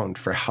sound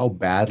for how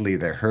badly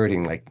they're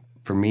hurting, like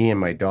for me and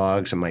my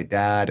dogs and my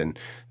dad and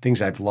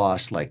things I've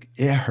lost, like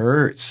it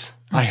hurts.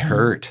 I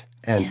hurt.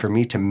 And for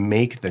me to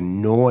make the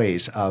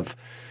noise of,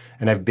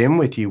 and I've been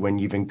with you when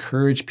you've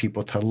encouraged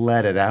people to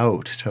let it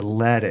out,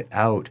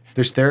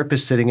 There's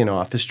therapists sitting in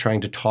office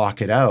trying to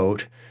talk it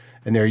out.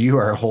 And there you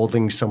are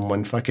holding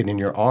someone fucking in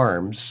your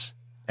arms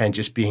and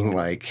just being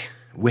like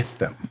with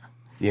them,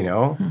 you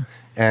know?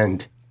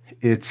 And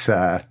it's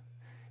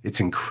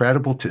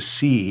incredible to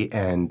see,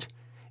 and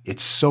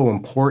it's so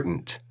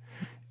important.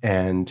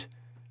 And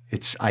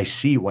I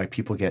see why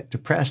people get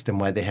depressed and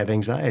why they have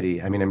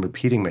anxiety. I mean, I'm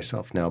repeating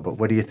myself now, but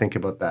what do you think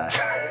about that?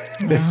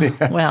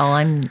 Well,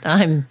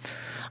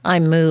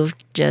 I'm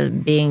moved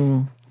just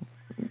being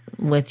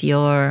with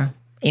your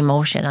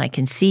emotion. I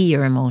can see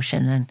your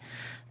emotion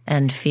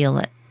and feel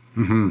it.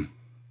 Mm-hmm.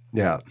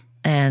 Yeah.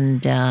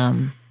 And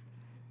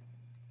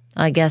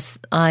I guess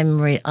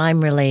I'm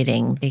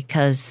relating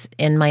because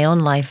in my own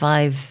life,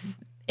 I've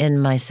in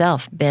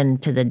myself been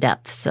to the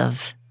depths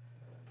of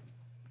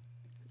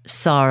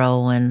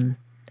sorrow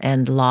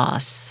and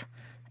loss.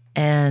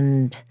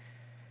 And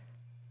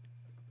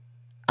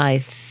I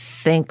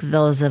think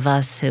those of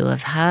us who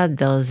have had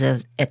those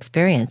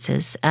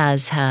experiences,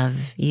 as have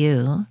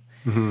you,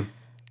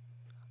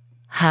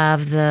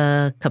 have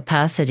the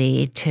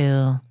capacity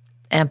to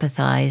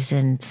empathize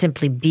and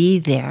simply be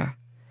there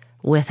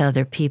with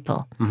other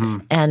people.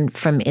 And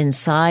from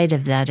inside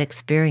of that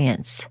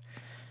experience,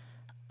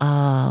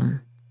 I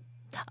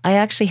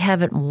actually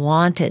haven't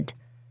wanted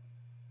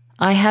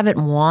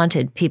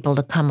people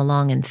to come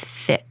along and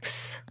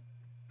fix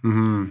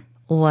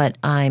what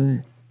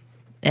I'm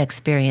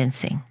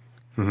experiencing.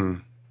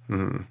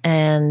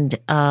 And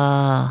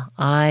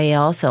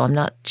I'm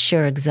not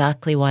sure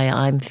exactly why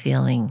I'm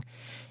feeling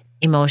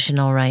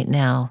emotional right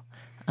now.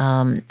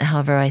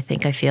 However, I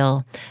think I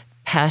feel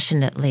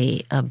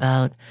passionately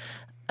about,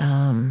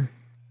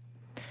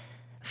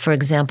 for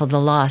example, the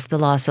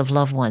loss of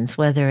loved ones,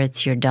 whether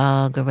it's your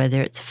dog or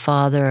whether it's a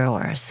father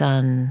or a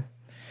son.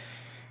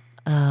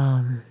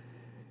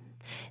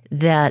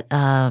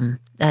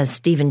 As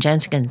Stephen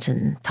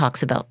Jenkinson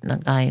talks about, a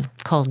guy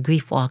called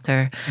Grief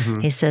Walker,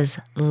 he says,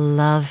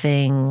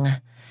 loving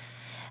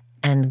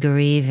and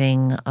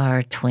grieving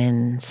are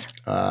twins.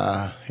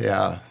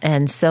 Yeah.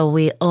 And so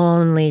we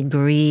only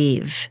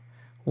grieve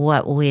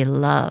what we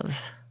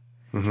love.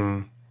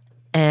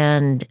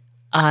 And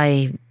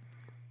I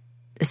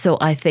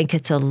think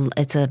it's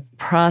a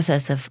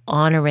process of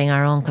honoring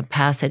our own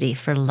capacity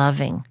for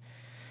loving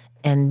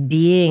and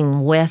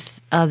being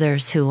with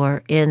others who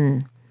are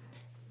in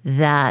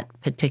that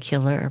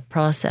particular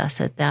process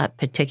at that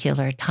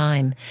particular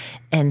time.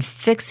 And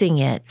fixing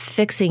it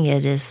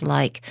is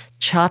like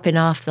chopping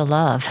off the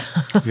love.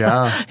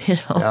 Yeah. You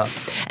know? Yeah.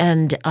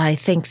 And I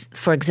think,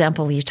 for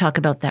example, when you talk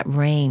about that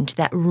range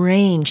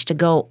to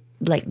go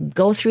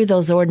through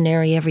those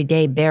ordinary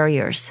everyday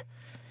barriers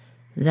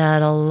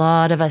that a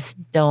lot of us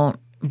don't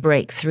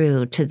break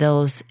through, to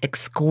those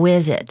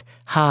exquisite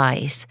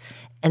highs,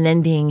 and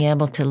then being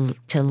able to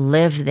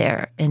live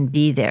there and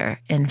be there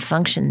and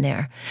function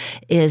there,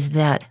 is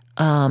that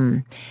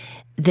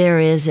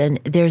there's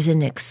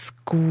an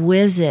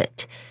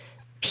exquisite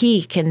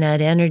peak in that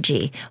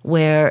energy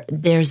where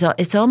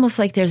it's almost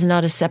like there's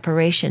not a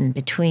separation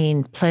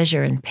between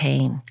pleasure and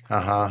pain.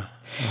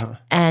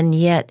 And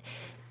yet,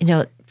 you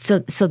know,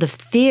 so the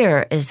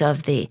fear is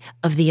of the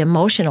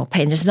emotional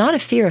pain. There's not a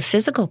fear of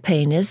physical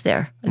pain, is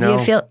there? No. Do you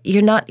feel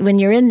you're not, when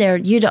you're in there?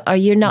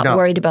 You're not No.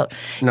 worried about?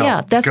 No.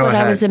 Yeah, that's Go what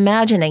ahead. I was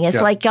imagining. It's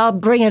Yeah. like, I'll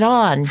bring it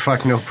on.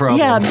 Fuck, no problem.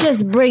 Yeah,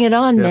 just bring it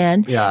on,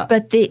 man. Yeah.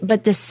 But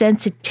the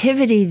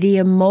sensitivity, the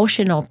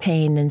emotional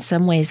pain, in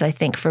some ways, I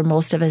think for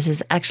most of us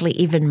is actually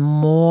even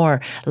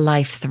more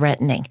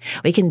life-threatening.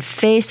 We can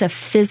face a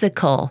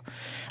physical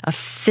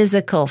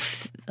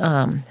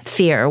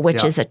fear,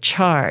 which is a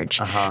charge,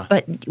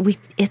 but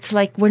it's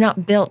like we're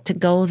not built to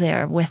go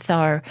there with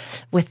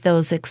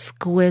those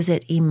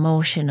exquisite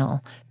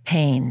emotional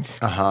pains.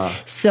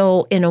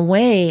 So in a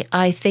way,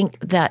 I think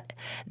that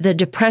the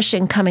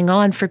depression coming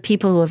on for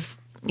people who have,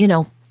 you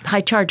know,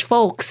 high charge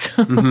folks,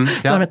 want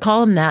to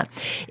call them that,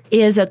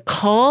 is a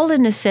call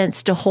in a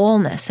sense to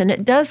wholeness, and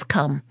it does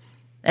come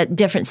at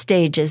different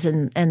stages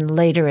and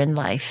later in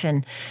life,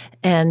 and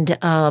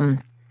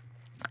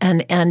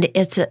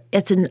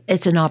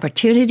it's an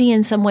opportunity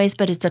in some ways,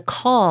 but it's a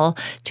call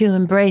to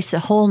embrace a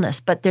wholeness.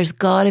 But there's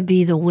got to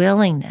be the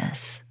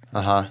willingness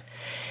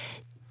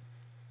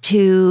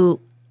to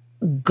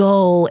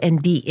go and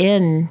be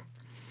in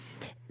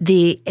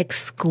the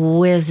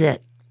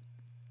exquisite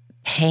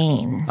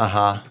pain.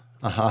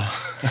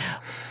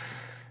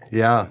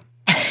 Yeah.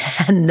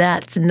 And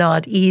that's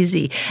not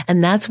easy.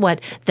 And that's what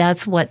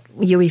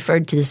you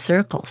referred to, the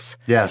circles.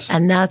 Yes.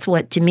 And that's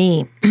what, to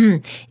me,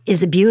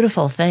 is a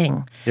beautiful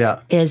thing.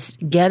 Yeah. Is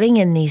getting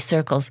in these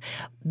circles,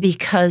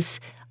 because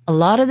a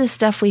lot of the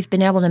stuff we've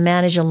been able to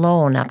manage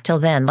alone up till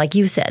then, like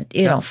you said,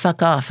 you know,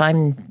 fuck off,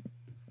 I'm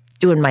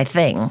doing my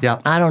thing. Yeah.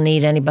 I don't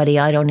need anybody.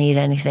 I don't need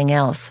anything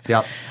else.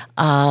 Yeah.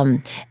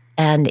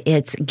 And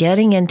it's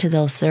getting into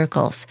those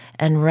circles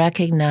and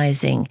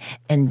recognizing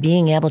and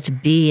being able to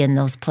be in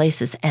those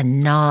places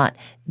and not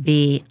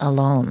be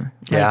alone.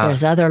 Like Yeah.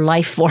 there's other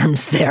life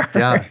forms there.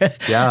 Yeah.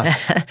 Yeah.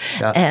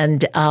 Yeah.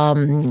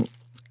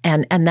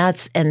 And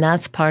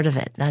that's part of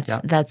it.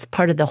 That's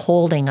part of the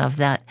holding of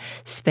that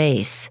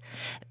space,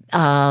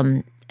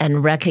 and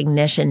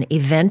recognition.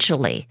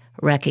 Eventually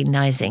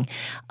recognizing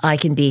I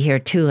can be here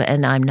too,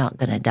 and I'm not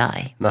going to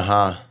die.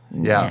 Uh-huh.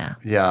 Yeah.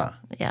 Yeah.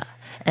 Yeah,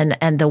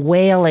 and the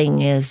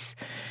wailing is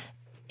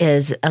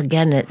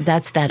again,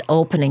 that's that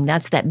opening.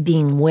 That's that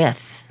being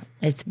with.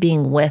 It's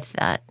being with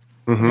that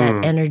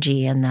that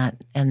energy and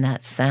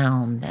that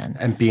sound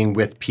And being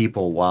with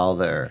people while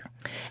they're.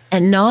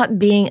 and not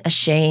being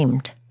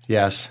ashamed.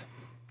 Yes.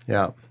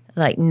 Yeah.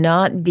 Like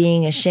not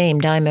being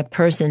ashamed. I'm a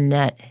person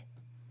that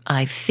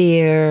I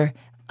fear,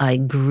 I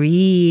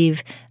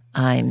grieve,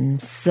 I'm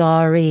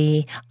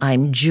sorry,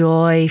 I'm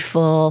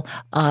joyful,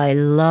 I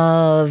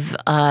love,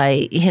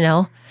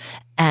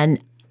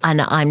 and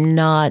I'm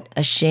not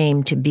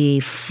ashamed to be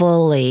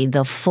fully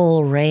the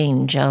full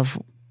range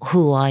of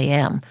who I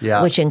am,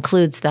 Yeah. which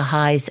includes the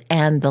highs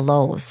and the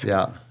lows.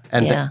 Yeah.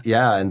 And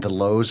Yeah. and the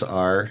lows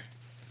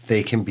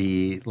they can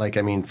be like,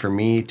 I mean, for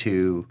me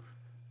to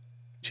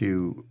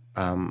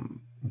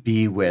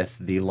be with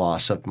the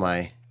loss of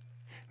my,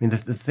 the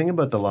thing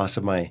about the loss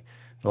of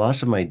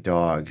my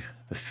dog,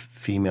 the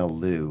female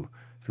Lou,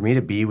 for me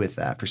to be with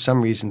that, for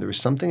some reason, there was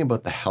something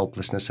about the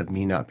helplessness of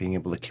me not being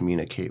able to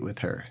communicate with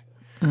her.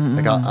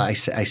 Like I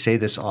say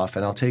this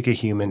often, I'll take a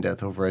human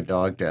death over a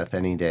dog death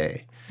any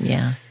day.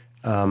 Yeah.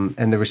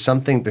 And there's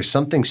something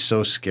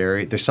so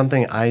scary. There's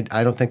something I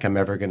don't think I'm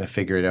ever going to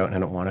figure it out, and I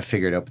don't want to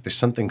figure it out, but there's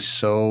something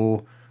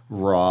so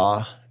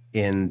raw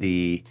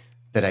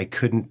that I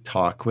couldn't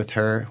talk with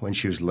her when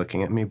she was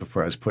looking at me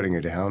before I was putting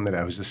her down, that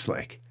I was just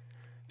like,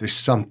 there's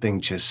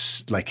something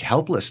just like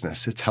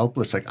helplessness. It's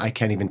helpless. Like I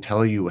can't even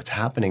tell you what's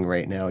happening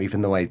right now,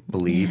 even though I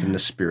believe in the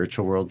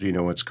spiritual world, you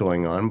know what's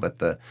going on.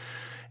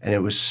 And it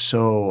was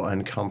so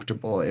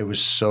uncomfortable. It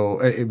was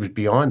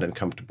beyond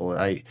uncomfortable.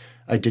 I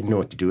didn't know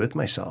what to do with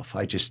myself.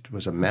 I just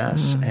was a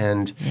mess.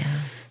 And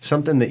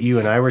something that you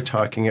and I were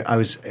talking, it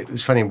was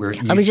funny.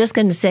 I was just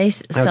going to say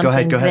something go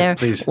ahead, there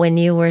please. when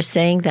you were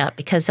saying that,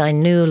 because I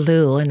knew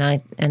Lou and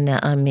I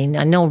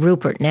know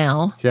Rupert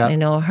now. Yeah. I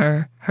know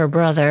her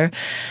brother,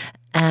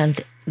 and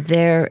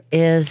there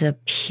is a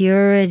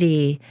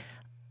purity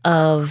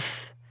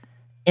of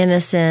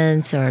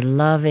innocence or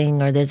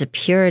loving, or there's a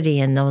purity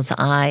in those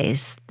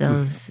eyes,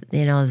 those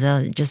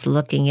just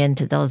looking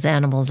into those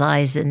animals'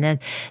 eyes, and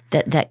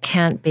that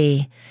can't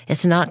be.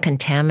 It's not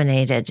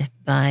contaminated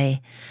by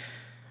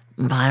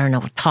I don't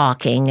know,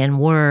 talking and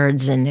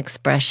words and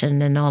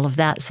expression and all of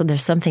that. So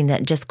there's something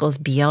that just goes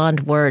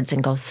beyond words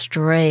and goes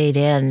straight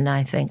in,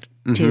 I think,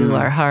 to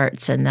our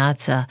hearts, and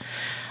that's a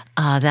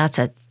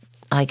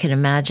I can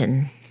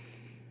imagine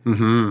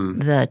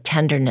the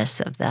tenderness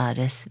of that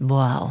is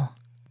wow.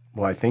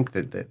 Well, I think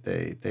that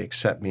they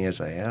accept me as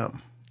I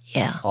am.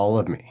 Yeah. All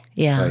of me.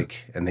 Yeah.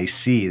 And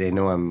they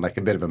know I'm like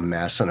a bit of a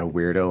mess and a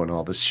weirdo and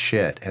all this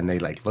shit. And they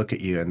like look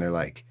at you and they're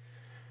like,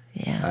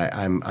 yeah,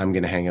 I'm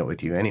going to hang out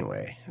with you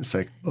anyway. It's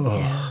like, oh.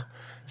 Yeah.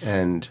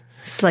 And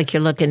it's like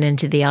you're looking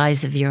into the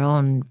eyes of your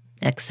own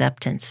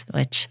acceptance,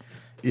 which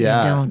you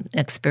don't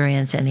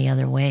experience any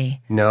other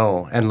way.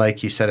 No. And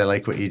like you said, I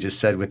like what you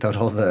just said, without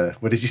all the,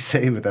 what did you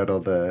say? Without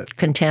all the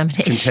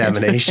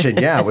contamination.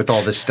 Yeah. With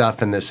all this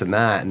stuff and this and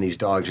that. And these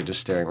dogs are just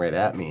staring right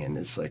at me. And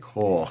it's like,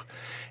 oh.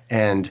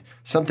 And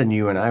something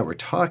you and I were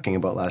talking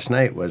about last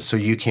night was, so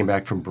you came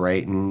back from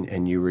Brighton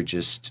and you were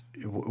just,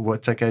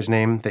 what's that guy's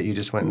name that you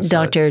just went and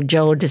saw? Dr.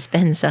 Joe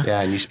Dispenza.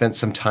 Yeah, and you spent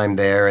some time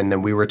there, and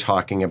then we were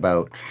talking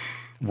about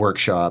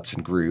workshops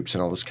and groups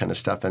and all this kind of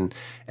stuff. And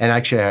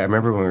actually, I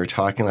remember when we were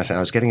talking last night,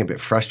 I was getting a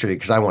bit frustrated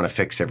because I want to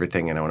fix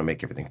everything and I want to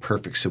make everything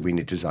perfect. So we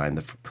need to design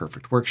the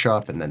perfect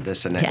workshop and then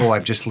this and that. Yeah. Oh,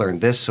 I've just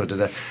learned this.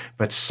 So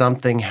but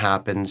something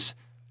happens.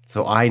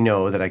 So I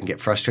know that I can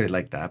get frustrated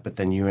like that, but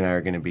then you and I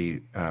are going to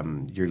be,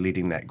 you're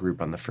leading that group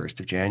on the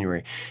 1st of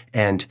January.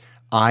 And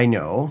I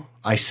know,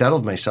 I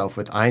settled myself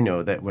with, I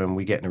know that when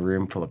we get in a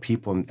room full of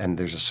people and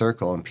there's a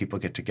circle and people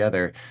get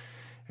together,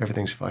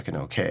 everything's fucking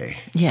okay.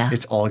 Yeah.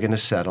 It's all going to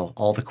settle.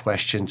 All the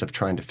questions of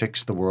trying to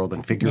fix the world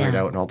and figure it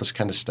out and all this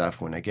kind of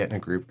stuff. When I get in a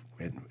group,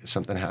 when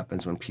something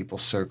happens, when people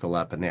circle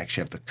up and they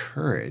actually have the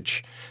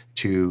courage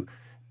to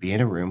be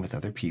in a room with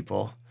other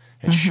people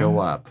and show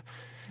up,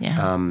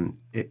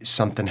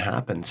 something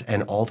happens.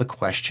 And all the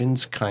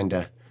questions kind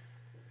of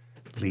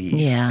leave.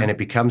 Yeah. And it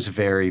becomes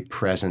very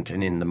present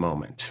and in the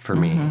moment for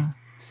me.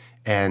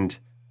 And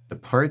the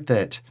part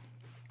that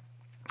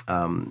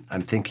I'm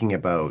thinking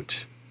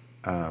about,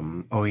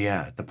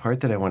 the part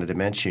that I wanted to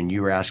mention,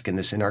 you were asking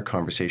this in our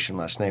conversation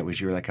last night,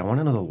 was you were like, I want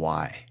to know the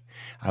why.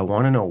 I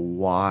want to know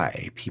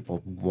why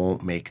people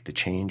won't make the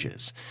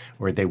changes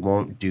or they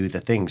won't do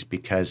the things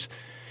because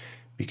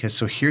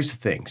so here's the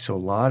thing. So a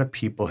lot of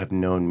people have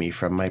known me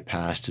from my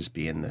past as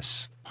being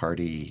this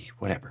party,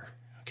 whatever,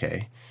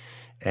 okay?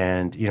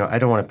 And, you know, I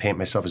don't want to paint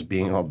myself as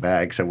being all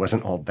bad because I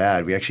wasn't all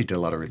bad. We actually did a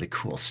lot of really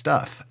cool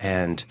stuff.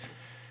 And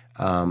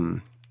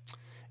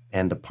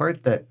the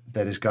part that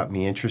has got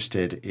me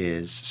interested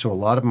is, so a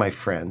lot of my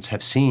friends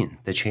have seen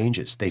the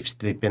changes.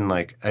 They've been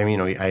like, I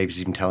mean, I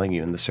was even telling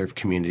you in the surf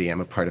community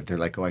I'm a part of, they're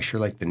like, oh, I sure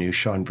like the new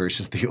Sean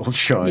versus the old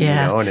Sean,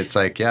 Yeah. you know? And it's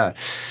like, yeah.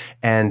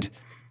 And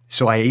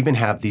so I even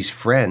have these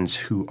friends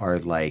who are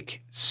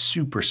like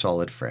super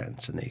solid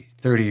friends, and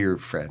 30-year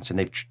friends,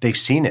 and they've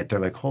seen it. They're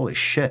like, holy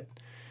shit.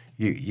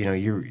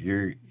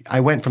 I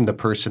went from the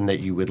person that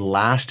you would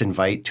last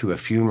invite to a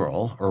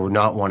funeral or would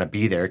not want to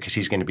be there because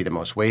he's going to be the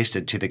most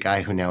wasted, to the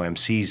guy who now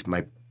MCs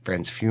my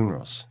friends'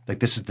 funerals. Like,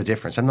 this is the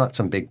difference. I'm not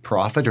some big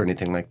prophet or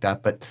anything like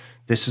that, but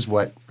this is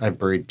what I've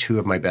buried 2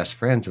 of my best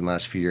friends in the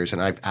last few years,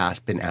 and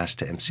I've been asked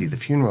to MC the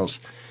funerals.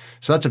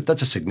 So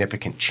that's a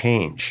significant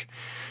change.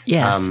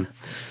 Yes.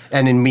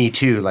 And in me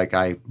too, like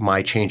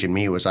my change in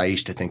me was I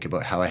used to think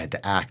about how I had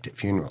to act at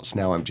funerals.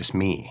 Now I'm just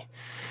me.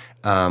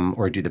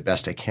 Or do the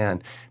best I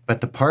can.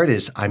 But the part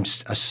is, I'm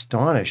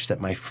astonished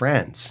that my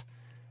friends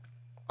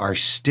are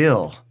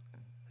still,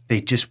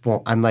 they just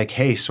won't. I'm like,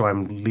 hey, so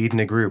I'm leading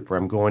a group, or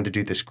I'm going to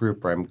do this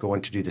group, or I'm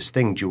going to do this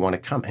thing. Do you want to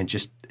come? And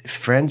just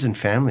friends and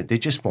family, they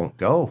just won't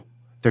go.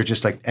 They're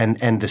just like,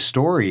 and the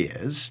story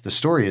is,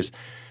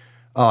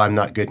 oh, I'm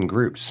not good in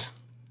groups.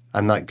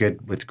 I'm not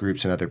good with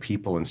groups and other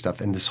people and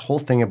stuff. And this whole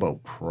thing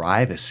about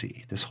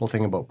privacy,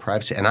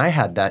 and I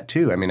had that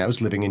too. I mean, I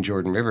was living in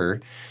Jordan River,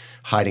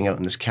 hiding out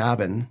in this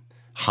cabin,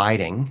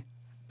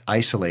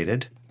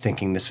 isolated,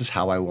 thinking this is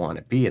how I want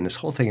to be. And this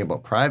whole thing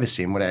about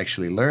privacy, and what I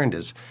actually learned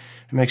is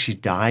I'm actually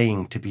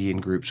dying to be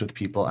in groups with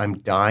people. I'm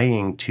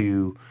dying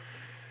to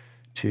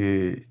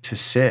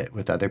sit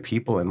with other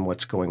people and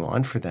what's going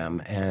on for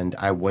them. And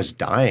I was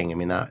dying. I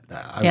mean, I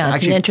was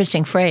it's an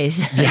interesting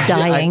phrase,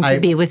 dying to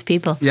be with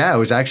people. Yeah, it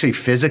was actually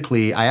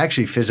physically, I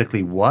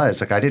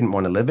was. Like, I didn't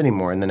want to live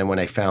anymore. And then when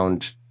I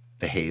found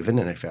the Haven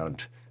and I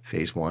found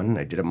Phase 1,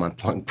 I did a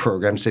month-long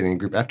program sitting in a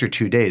group. After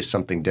 2 days,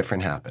 something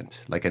different happened.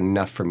 Like,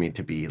 enough for me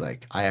to be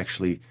like, I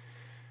actually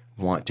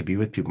want to be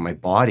with people. My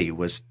body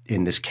was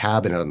in this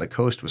cabin out on the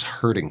coast, was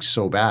hurting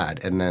so bad.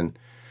 And then,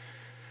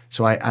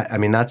 so I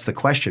mean, that's the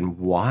question.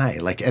 Why?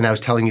 Like, and I was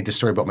telling you the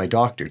story about my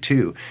doctor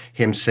too.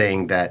 Him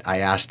saying that I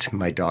asked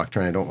my doctor,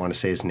 and I don't want to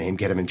say his name,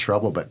 get him in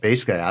trouble, but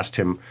basically I asked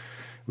him,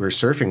 we were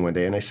surfing one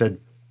day, and I said,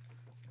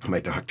 my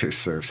doctor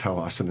surfs. How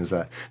awesome is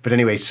that? But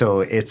anyway,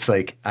 so it's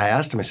like, I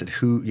asked him, I said,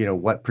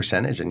 what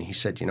percentage? And he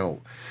said,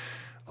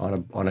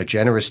 on a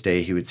generous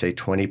day, he would say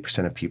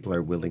 20% of people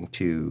are willing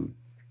to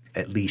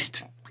at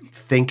least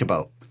think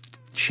about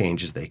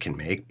changes they can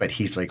make. But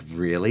he's like,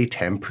 really?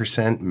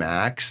 10%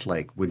 max,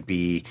 like, would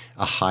be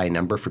a high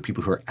number for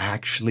people who are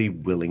actually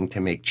willing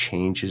to make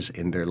changes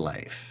in their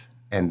life.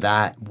 And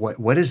that,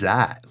 what is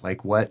that?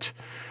 Like, what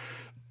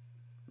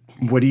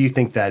do you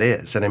think that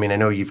is? And I mean, I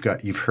know you've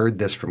heard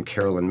this from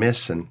Carol and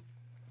Miss and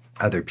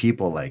other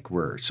people, like,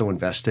 we're so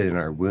invested in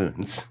our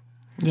wounds,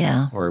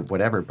 yeah, or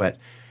whatever, but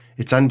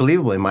it's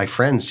unbelievable. And my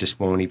friends just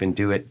won't even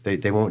do it.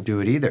 They won't do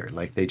it either.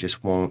 Like, they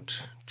just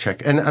won't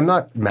check. And I'm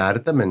not mad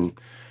at them,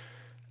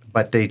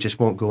 but they just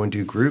won't go and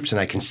do groups.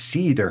 And I can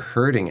see they're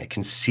hurting. I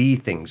can see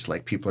things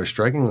like people are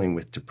struggling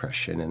with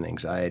depression and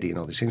anxiety and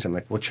all these things. I'm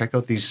like, well, check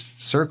out these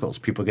circles.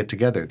 People get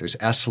together. There's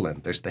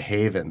Esalen, there's the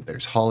Haven,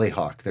 there's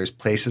Hollyhock. There's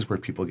places where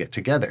people get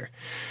together.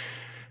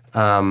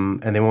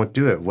 And they won't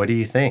do it. What do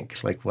you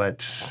think? Like,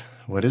 what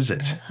is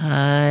it?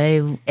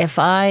 If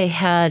I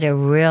had a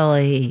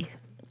really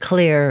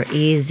clear,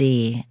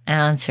 easy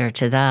answer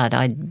to that,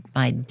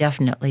 I'd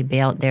definitely be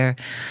out there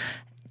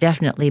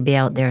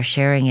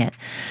sharing it.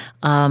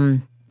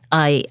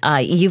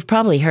 You've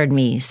probably heard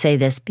me say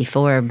this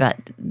before, but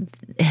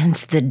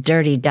it's the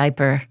dirty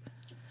diaper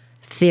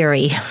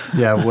theory.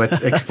 Yeah,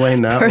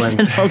 explain that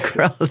Personal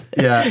growth.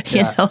 Yeah.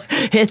 You know,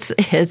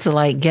 it's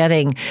like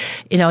getting,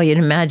 you'd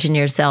imagine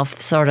yourself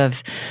sort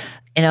of,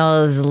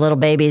 those little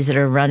babies that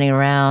are running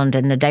around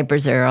and the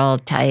diapers are all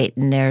tight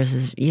and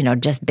there's,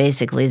 just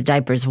basically the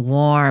diaper's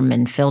warm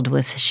and filled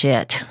with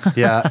shit.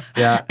 Yeah,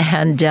 yeah.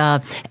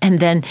 and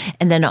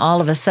then all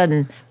of a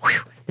sudden,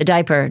 whew, the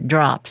diaper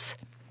drops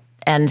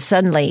and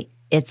suddenly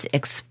it's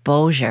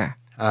exposure.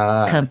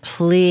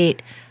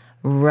 Complete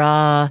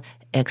raw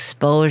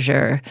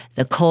exposure.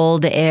 The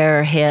cold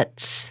air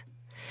hits.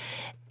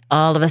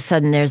 All of a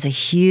sudden there's a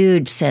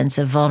huge sense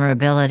of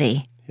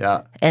vulnerability.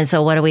 Yeah. And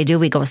so what do?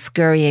 We go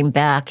scurrying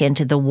back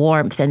into the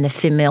warmth and the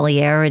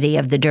familiarity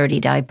of the dirty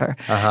diaper.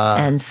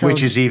 And so,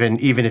 which is even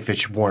if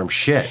it's warm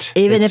shit.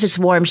 If it's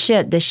warm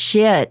shit,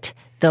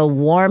 the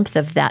warmth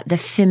of that, the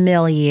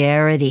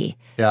familiarity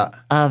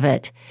of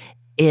it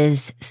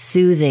is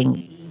soothing,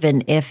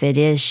 even if it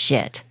is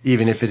shit.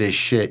 Even if it is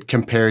shit,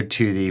 compared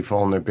to the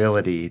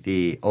vulnerability,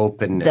 the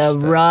openness. The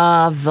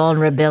raw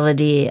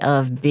vulnerability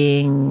of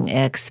being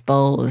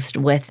exposed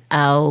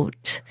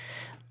without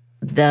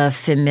the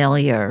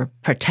familiar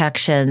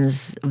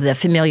protections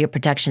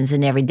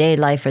in everyday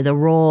life, or the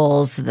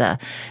roles, the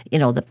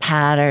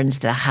patterns,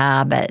 the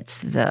habits,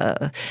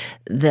 the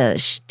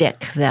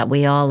shtick that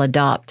we all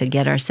adopt to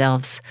get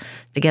ourselves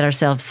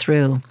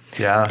through.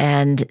 Yeah.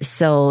 And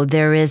so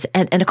there is,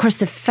 and of course,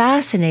 the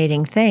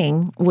fascinating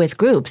thing with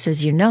groups,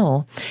 as you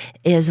know,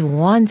 is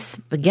once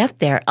we get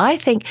there, I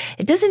think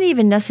it doesn't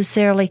even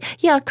necessarily,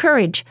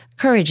 courage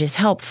is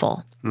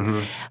helpful.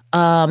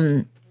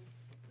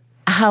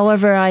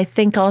 However, I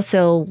think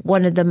also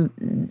one of the,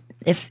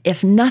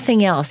 if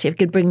nothing else, if you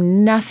could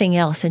bring nothing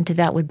else into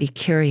that, would be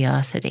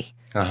curiosity.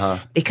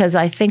 Because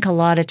I think a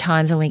lot of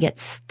times when we get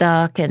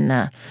stuck in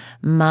the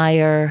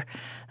mire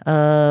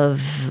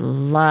of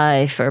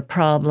life or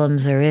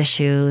problems or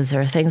issues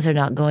or things are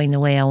not going the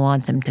way I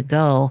want them to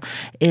go,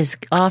 is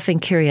often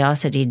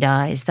curiosity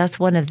dies. That's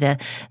the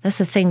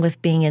thing with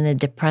being in the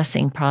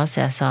depressing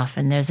process.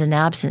 Often there's an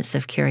absence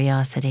of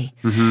curiosity.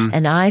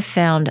 And I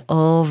found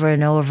over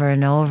and over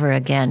and over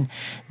again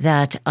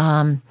that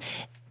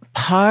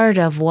part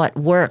of what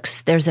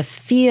works, there's a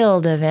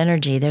field of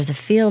energy, there's a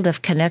field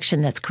of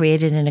connection that's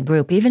created in a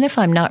group, even if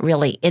I'm not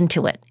really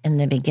into it in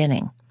the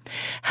beginning.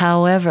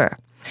 However,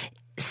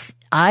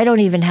 I don't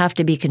even have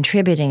to be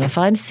contributing. If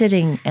I'm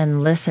sitting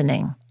and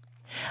listening,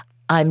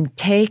 I'm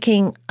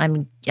getting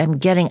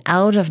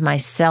out of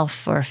myself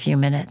for a few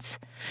minutes.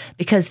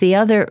 Because the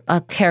other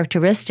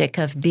characteristic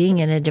of being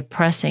in a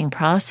depressing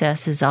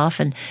process is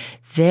often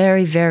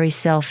very, very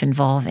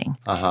self-involving.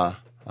 Yeah.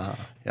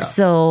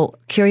 So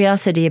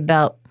curiosity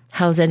about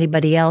how's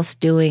anybody else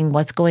doing,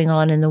 what's going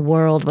on in the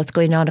world, what's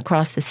going on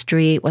across the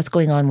street, what's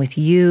going on with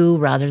you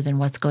rather than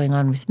what's going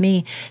on with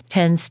me,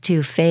 tends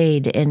to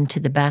fade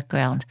into the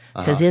background.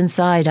 Because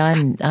inside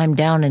I'm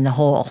down in the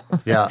hole.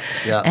 Yeah.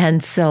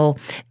 And so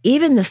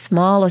even the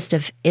smallest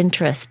of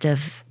interest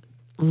of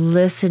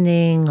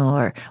listening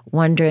or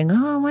wondering,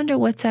 I wonder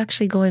what's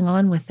actually going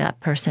on with that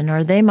person.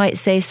 Or they might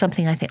say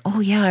something, I think, oh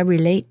yeah, I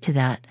relate to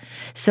that.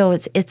 So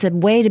it's a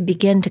way to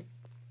begin to,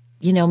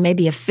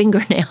 maybe a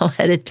fingernail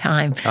at a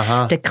time,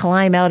 to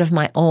climb out of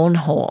my own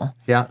hole.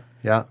 Yeah.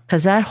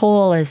 Because that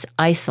hole is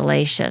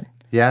isolation.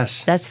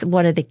 Yes. That's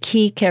one of the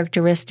key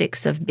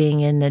characteristics of being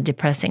in the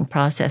depressing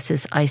process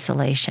is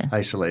isolation.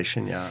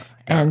 Isolation, yeah.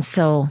 And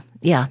so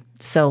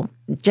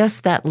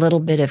just that little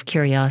bit of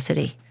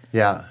curiosity.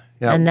 Yeah.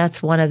 And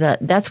that's one of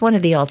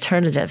the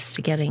alternatives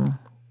to getting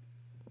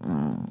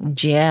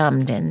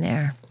jammed in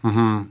there.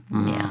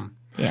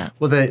 Yeah.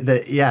 Well,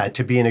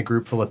 to be in a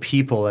group full of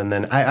people, and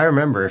then I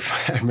remember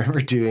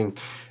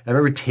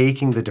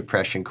taking the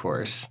depression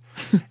course,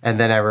 and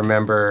then I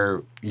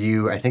remember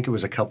you. I think it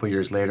was a couple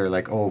years later,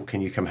 like, oh, can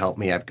you come help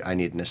me? I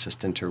need an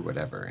assistant or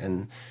whatever,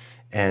 and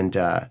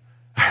I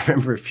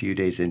remember a few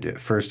days into it.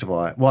 First of all,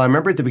 I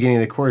remember at the beginning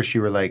of the course,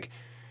 you were like,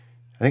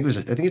 I think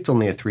it's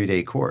only a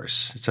 3-day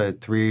course. It's a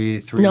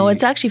three. No,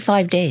 it's actually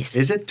 5 days.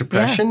 Is it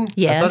depression?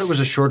 Yeah. Yes. I thought it was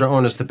a shorter. Oh,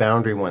 and it's the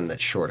boundary one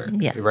that's shorter.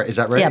 Yeah. Right? Is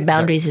that right? Yeah,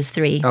 boundaries is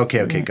 3.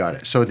 Okay, got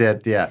it. So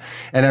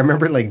and I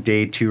remember like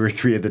day 2 or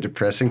 3 of the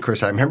depressing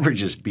course. I remember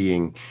just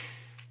being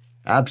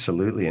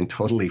absolutely and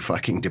totally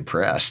fucking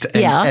depressed.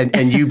 And,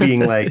 and you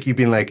being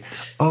like,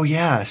 oh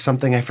yeah,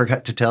 something I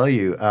forgot to tell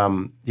you.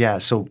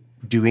 So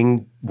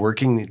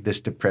working this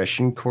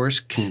depression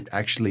course can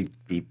actually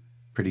be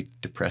pretty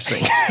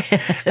depressing.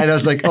 And I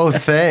was like, oh,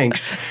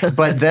 thanks.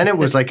 But then it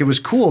was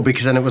cool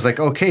because then it was like,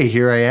 okay,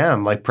 here I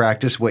am, like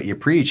practice what you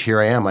preach.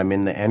 Here I am. I'm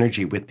in the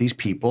energy with these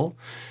people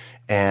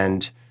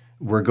and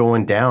we're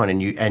going down.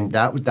 And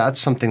that's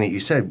something that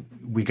you said,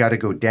 we got to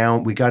go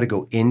down. We got to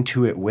go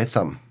into it with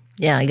them.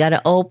 Yeah, I got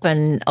to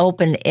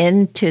open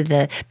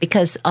into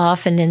because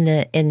often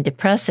in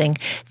depressing,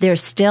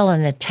 there's still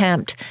an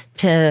attempt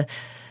to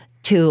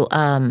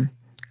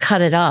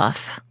cut it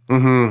off.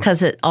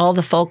 Because all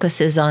the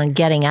focus is on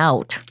getting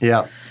out.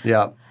 Yeah.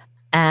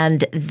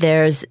 And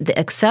there's the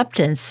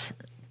acceptance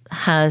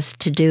has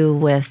to do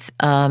with,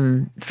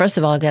 first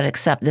of all, I've got to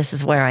accept this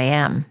is where I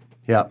am.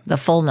 Yeah. The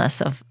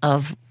fullness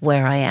of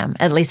where I am.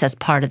 At least that's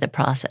part of the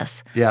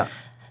process. Yeah.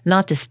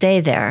 Not to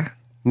stay there.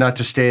 No.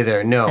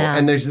 Yeah.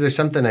 And there's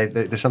something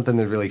that's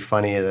really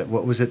funny.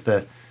 What was it?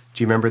 Do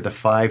you remember the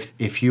 5?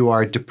 If you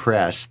are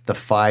depressed, the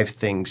 5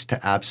 things to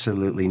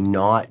absolutely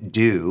not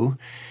do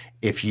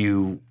if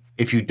you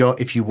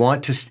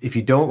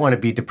don't want to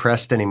be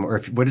depressed anymore.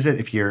 If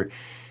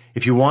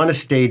you want to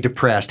stay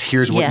depressed,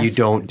 here's what you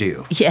don't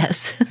do.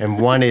 Yes. And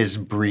one is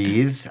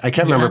breathe. I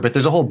can't remember, but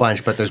there's a whole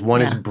bunch. But there's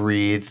one is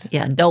breathe.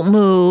 Yeah. Don't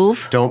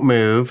move.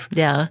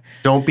 Yeah.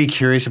 Don't be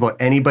curious about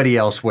anybody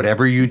else.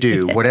 Whatever you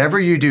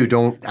do,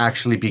 don't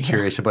actually be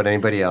curious about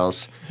anybody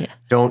else. Yeah.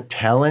 Don't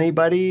tell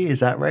anybody. Is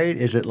that right?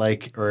 Is it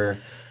like or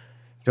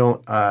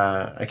don't?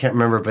 I can't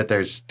remember. But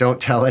there's don't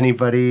tell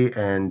anybody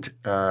and.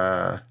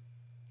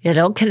 Yeah,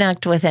 don't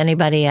connect with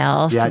anybody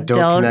else. Yeah,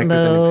 don't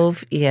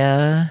move.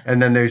 Yeah. And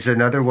then there's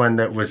another one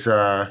that was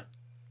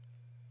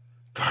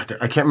God,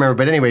 I can't remember,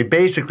 but anyway,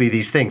 basically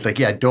these things like,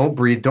 don't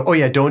breathe.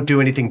 Don't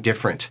do anything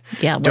different.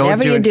 Yeah,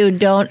 whatever you do,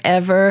 don't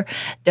ever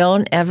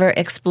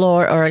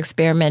explore or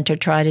experiment or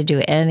try to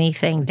do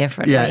anything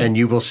differently. Yeah, and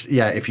you will.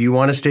 Yeah, if you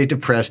want to stay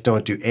depressed,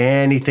 don't do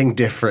anything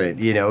different.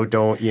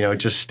 Don't.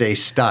 Just stay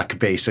stuck,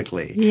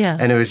 basically. Yeah.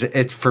 And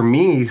it's for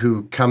me,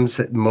 who comes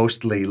at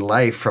mostly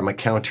life from a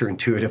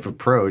counterintuitive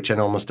approach and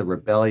almost a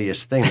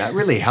rebellious thing. That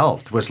really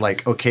helped. Was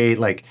like, okay,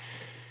 like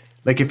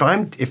if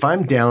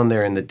I'm down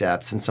there in the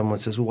depths and someone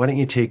says, well, why don't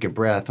you take a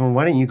breath? Well,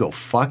 why don't you go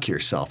fuck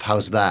yourself?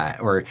 How's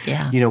that? Or,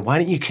 why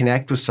don't you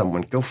connect with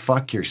someone? Go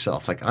fuck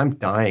yourself. Like, I'm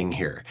dying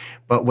here.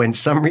 But when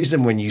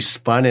you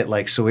spun it,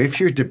 like, so if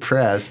you're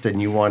depressed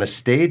and you want to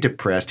stay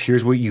depressed,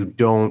 here's what you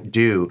don't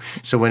do.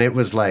 So when it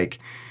was like,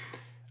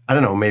 I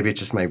don't know, maybe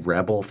it's just my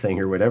rebel thing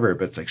or whatever,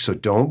 but it's like, so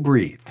don't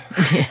breathe.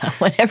 Yeah,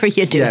 whatever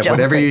you do, don't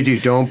whatever breathe. You do,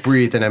 don't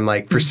breathe. And I'm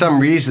like, for some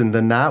reason,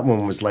 then that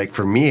one was like,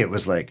 for me, it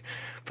was like,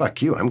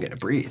 fuck you, I'm going to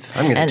breathe.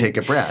 I'm going to take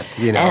a breath,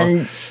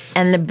 And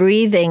the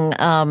breathing,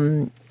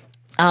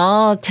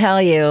 I'll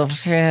tell you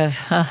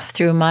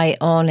through my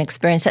own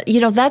experience,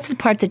 that's the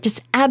part that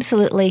just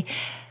absolutely,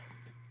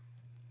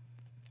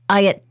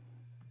 I get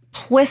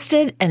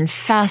twisted and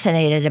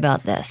fascinated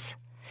about this.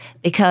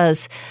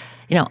 Because,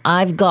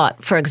 I've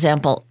got, for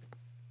example,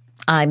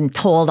 I'm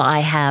told I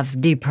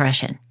have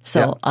depression.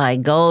 So I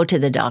go to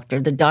the doctor.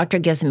 The doctor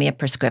gives me a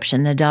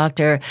prescription. The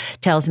doctor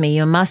tells me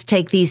you must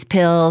take these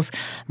pills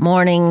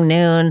morning,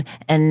 noon,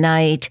 and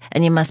night,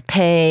 and you must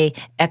pay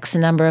X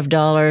number of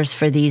dollars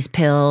for these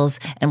pills.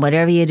 And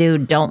whatever you do,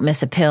 don't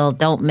miss a pill,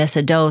 don't miss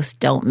a dose,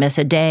 don't miss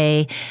a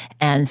day.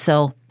 And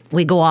so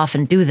we go off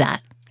and do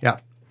that. Yeah.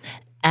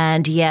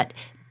 And yet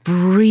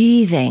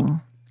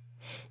breathing,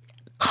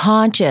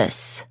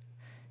 conscious,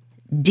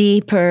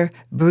 deeper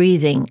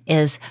breathing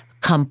is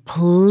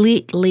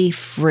completely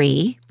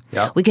free.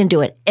 Yeah. We can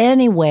do it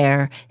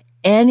anywhere,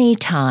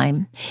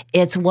 anytime.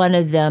 It's one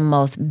of the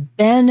most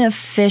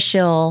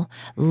beneficial,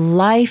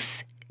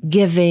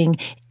 life-giving,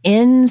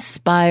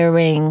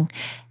 inspiring,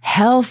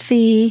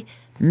 healthy,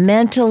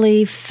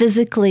 mentally,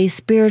 physically,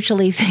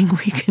 spiritually thing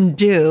we can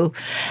do.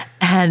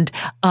 And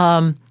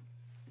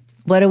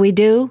what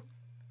do?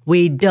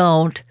 We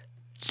don't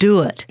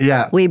do it.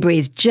 Yeah. We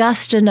breathe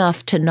just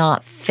enough to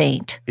not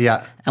faint.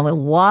 Yeah. And we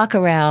walk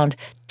around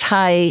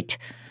tight,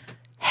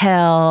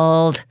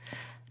 held,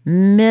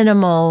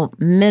 minimal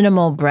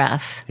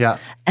breath. Yeah.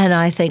 And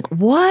I think,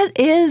 what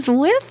is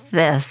with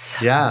this?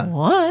 Yeah.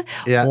 What?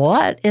 Yeah.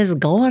 What is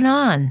going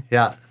on?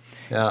 Yeah.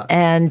 Yeah.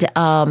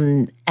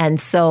 And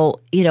so,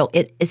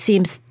 it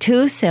seems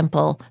too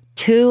simple,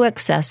 too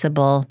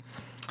accessible,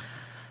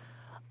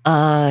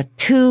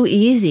 too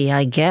easy,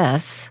 I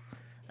guess,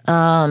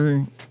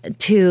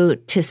 to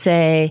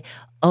say,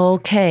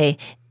 okay,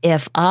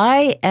 if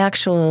I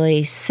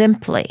actually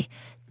simply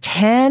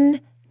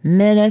 10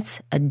 minutes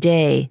a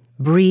day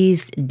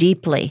breathe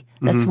deeply,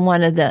 that's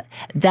one of the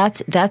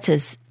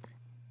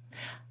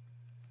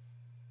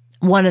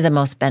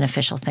most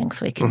beneficial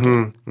things we can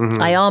do.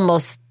 Mm-hmm. I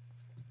almost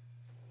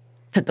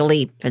took a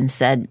leap and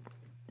said,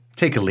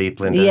 take a leap,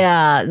 Linda.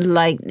 Yeah,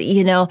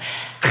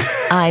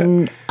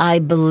 I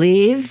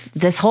believe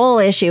this whole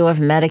issue of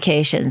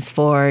medications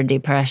for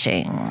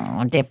depressing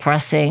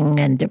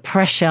and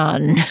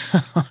depression,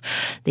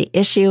 the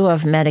issue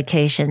of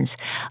medications,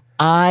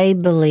 I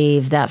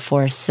believe that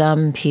for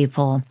some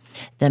people,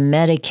 the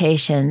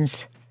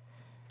medications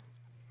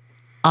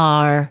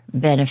are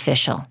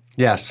beneficial.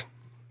 Yes.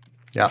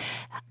 Yeah.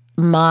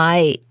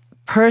 My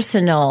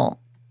personal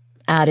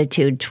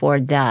attitude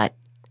toward that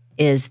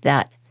is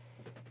that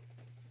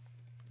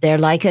they're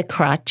like a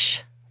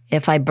crutch.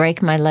 If I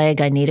break my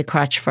leg, I need a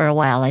crutch for a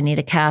while. I need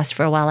a cast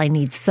for a while. I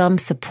need some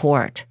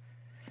support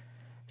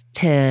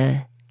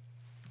to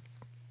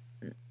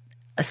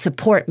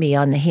support me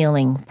on the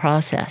healing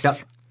process. Yep.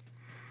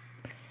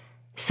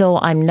 So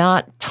I'm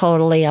not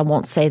totally, I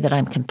won't say that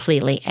I'm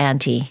completely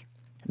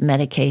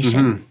anti-medication.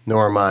 Mm-hmm.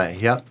 Nor am I.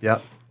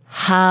 Yep.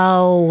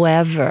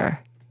 However,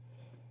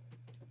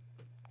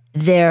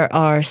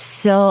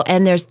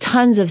 there's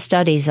tons of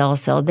studies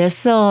also. There's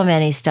so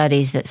many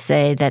studies that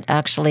say that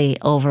actually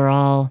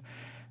overall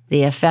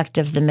the effect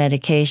of the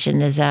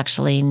medication is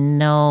actually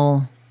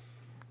no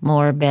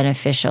more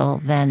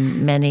beneficial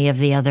than many of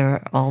the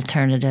other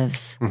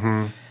alternatives.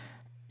 Mm-hmm.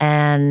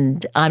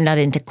 And I'm not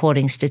into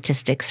quoting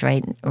statistics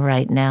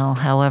right now.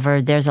 However,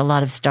 there's a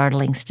lot of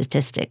startling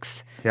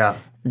statistics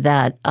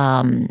that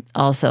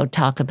also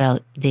talk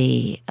about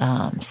the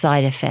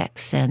side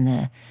effects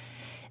and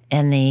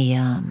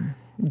the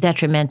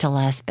detrimental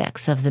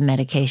aspects of the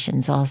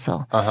medications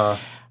also. Uh-huh.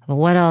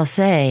 What I'll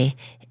say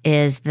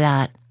is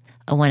that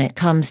when it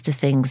comes to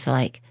things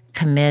like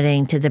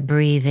committing to the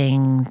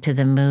breathing, to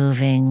the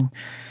moving,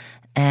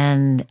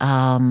 and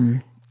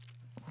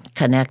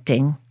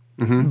connecting,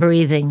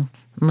 breathing,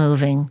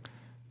 moving,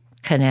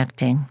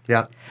 connecting,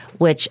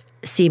 which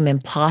seem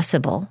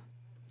impossible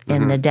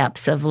in the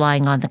depths of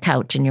lying on the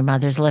couch in your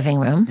mother's living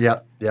room.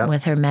 Yep. Yep.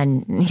 With her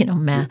men,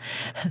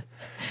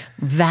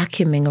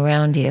 vacuuming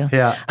around you.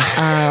 Yeah.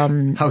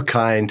 How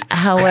kind.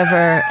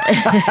 However,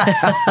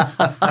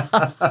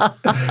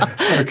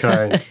 How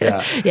kind.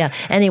 Yeah. yeah.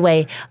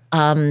 Anyway,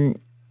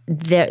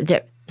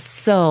 they're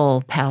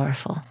so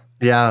powerful.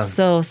 Yeah.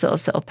 So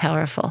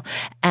powerful,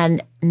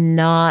 and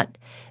not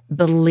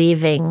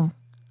believing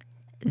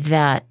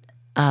that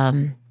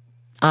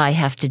I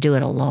have to do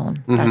it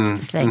alone. That's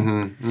the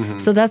thing.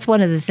 So that's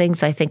one of the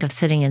things I think of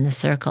sitting in the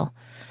circle,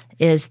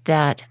 is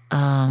that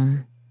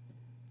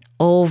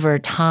over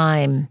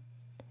time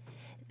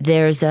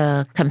there's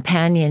a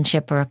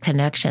companionship or a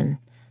connection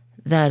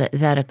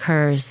that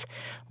occurs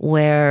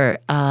where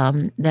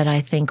that I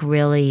think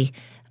really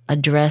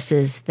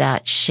addresses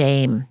that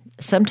shame.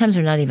 Sometimes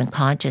we're not even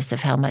conscious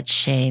of how much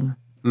shame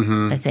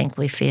I think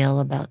we feel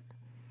about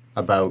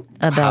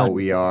how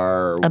we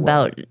are.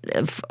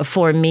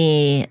 For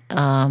me,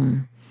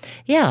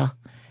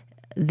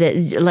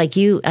 like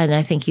you, and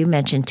I think you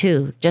mentioned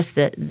too, just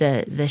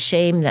the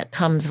shame that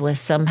comes with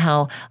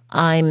somehow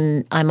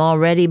I'm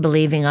already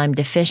believing I'm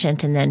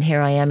deficient, and then here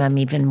I am, I'm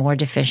even more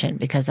deficient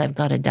because I've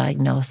got a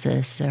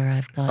diagnosis, or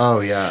I've got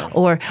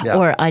or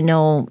I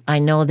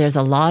know there's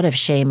a lot of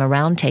shame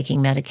around taking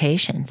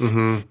medications.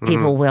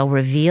 People will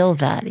reveal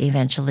that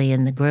eventually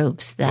in the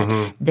groups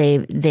that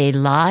they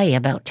lie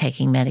about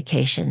taking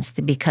medications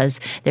because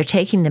they're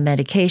taking the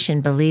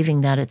medication believing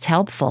that it's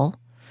helpful,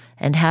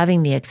 and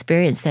having the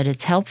experience that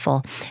it's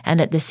helpful. And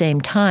at the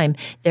same time,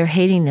 they're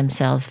hating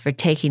themselves for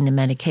taking the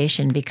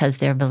medication because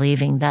they're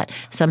believing that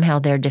somehow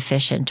they're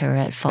deficient or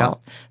at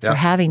fault for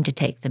having to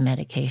take the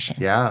medication.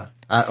 Yeah.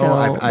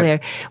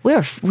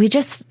 We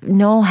just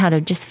know how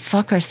to just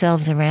fuck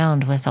ourselves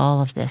around with all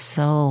of this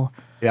so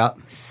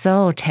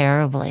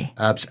terribly.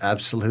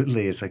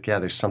 Absolutely. It's like,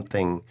 there's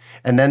something.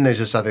 And then there's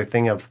this other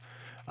thing of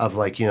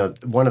like,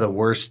 one of the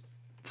worst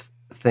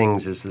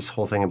things is this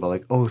whole thing about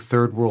like,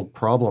 third world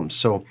problems.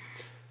 So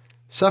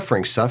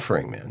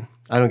suffering, man.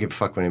 I don't give a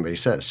fuck what anybody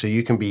says. So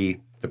you can be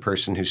the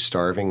person who's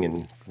starving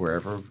in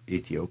wherever,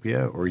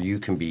 Ethiopia, or you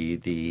can be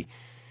the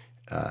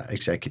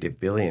executive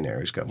billionaire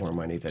who's got more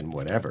money than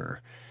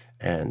whatever.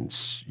 And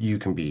you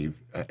can be,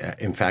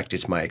 in fact,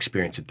 it's my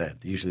experience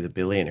that usually the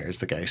billionaire is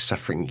the guy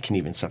suffering, can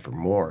even suffer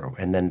more.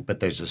 And then, but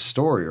there's a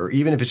story, or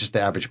even if it's just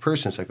the average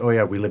person, it's like,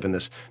 we live in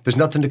this, there's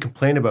nothing to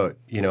complain about,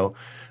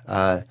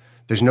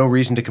 there's no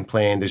reason to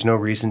complain. There's no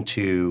reason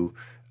to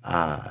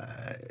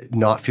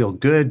not feel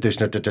good. There's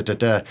no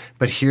da-da-da-da.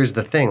 But here's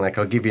the thing. Like,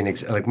 I'll give you an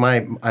example.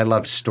 Like, I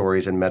love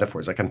stories and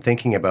metaphors. Like, I'm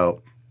thinking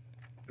about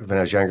when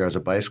I was younger, I was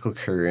a bicycle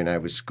courier, and I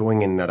was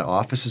going in and out of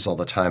offices all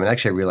the time. And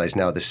actually, I realize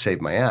now this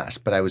saved my ass.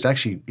 But I was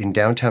actually in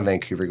downtown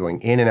Vancouver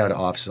going in and out of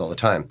offices all the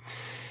time.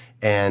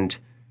 And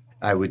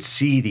I would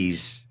see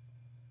these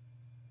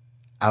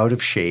out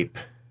of shape,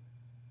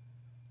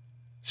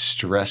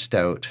 stressed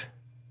out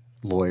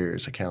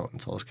lawyers,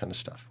 accountants, all this kind of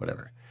stuff,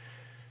 whatever.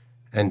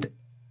 And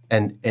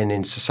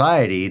in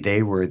society,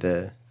 they were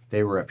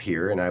up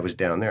here, and I was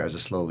down there as a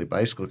slowly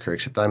bicycle courier,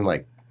 except I'm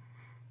like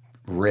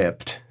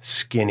ripped,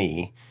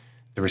 skinny.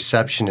 The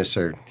receptionists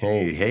are,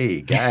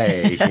 hey,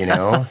 guy,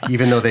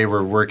 even though they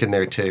were working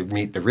there to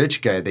meet the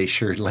rich guy, they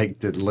sure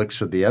liked the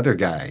looks of the other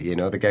guy,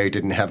 the guy who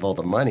didn't have all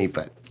the money,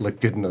 but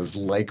looked good in those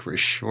Lycra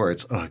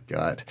shorts. Oh,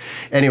 God.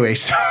 Anyway,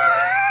 so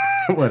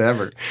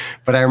whatever.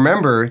 But I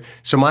remember,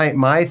 so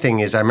my thing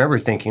is, I remember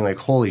thinking like,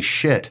 holy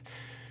shit,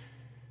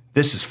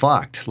 this is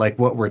fucked. Like,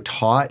 what we're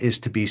taught is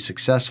to be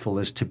successful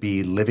is to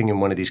be living in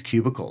one of these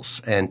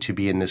cubicles and to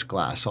be in this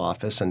glass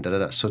office and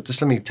da-da-da. So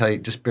just let me tell you,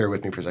 just bear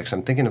with me for a second. So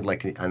I'm thinking of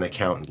like an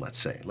accountant, let's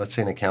say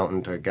an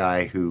accountant or a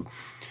guy who,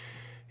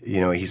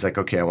 he's like,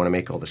 okay, I want to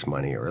make all this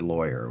money, or a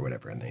lawyer or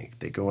whatever. And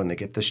they go and they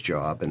get this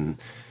job. And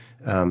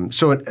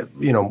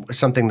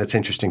something that's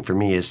interesting for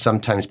me is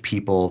sometimes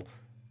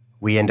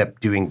we end up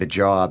doing the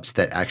jobs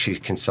that actually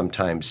can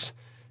sometimes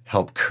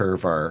help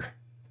curve our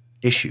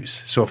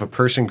issues. So if a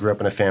person grew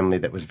up in a family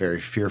that was very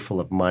fearful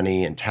of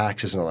money and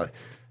taxes and all that,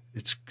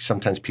 it's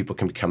sometimes people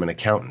can become an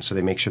accountant. So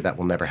they make sure that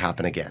will never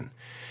happen again.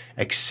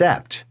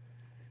 Except,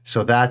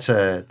 so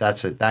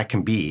that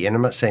can be, and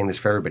I'm not saying this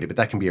for everybody, but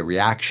that can be a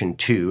reaction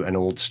to an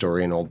old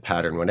story, an old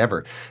pattern,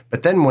 whatever.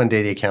 But then one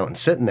day the accountant's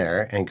sitting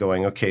there and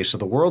going, okay, so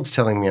the world's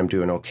telling me I'm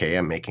doing okay.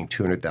 I'm making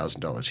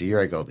 $200,000 a year.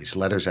 I got all these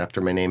letters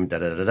after my name,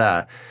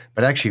 da-da-da-da.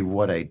 But actually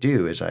what I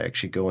do is I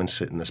actually go and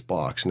sit in this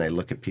box and I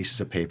look at pieces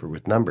of paper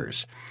with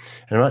numbers.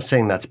 And I'm not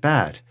saying that's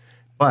bad,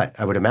 but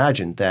I would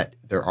imagine that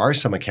there are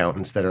some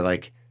accountants that are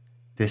like,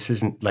 this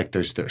isn't, like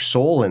there's their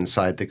soul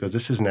inside that goes,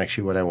 this isn't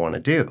actually what I want to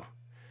do.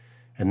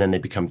 And then they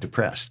become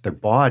depressed. Their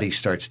body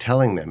starts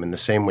telling them in the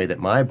same way that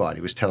my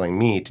body was telling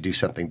me to do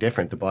something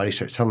different. The body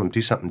starts telling them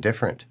do something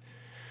different.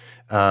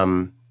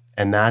 And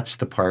that's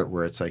the part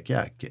where it's like,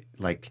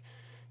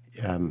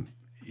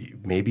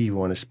 maybe you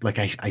want to, like,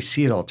 I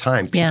see it all the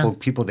time. Yeah.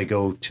 People, they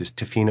go to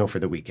Tofino for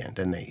the weekend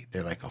and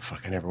they're like, oh,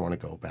 fuck, I never want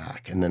to go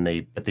back. And then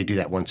they do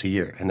that once a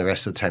year. And the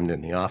rest of the time they're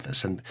in the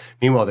office. And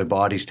meanwhile, their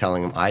body's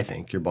telling them, I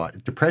think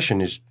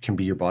depression can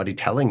be your body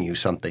telling you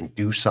something,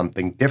 do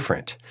something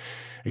different,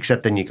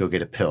 except then you go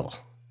get a pill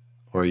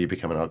or you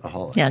become an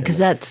alcoholic. Yeah, because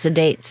that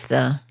sedates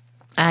the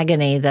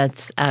agony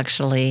that's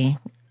actually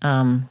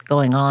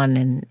going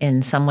on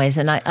in some ways.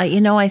 And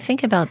I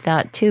think about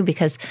that too,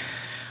 because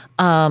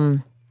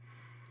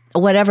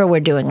whatever we're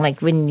doing,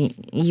 like when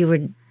you were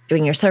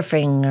doing your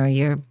surfing or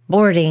your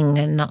boarding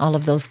and all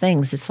of those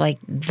things, it's like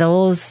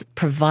those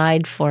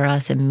provide for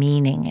us a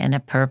meaning and a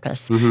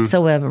purpose.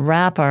 So we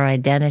wrap our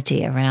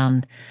identity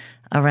around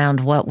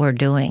what we're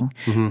doing,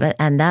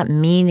 and that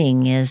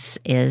meaning is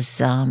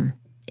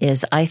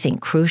I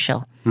think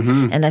crucial.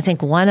 And I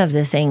think one of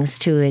the things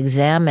to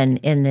examine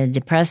in the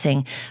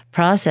depressing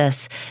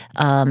process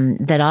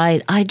that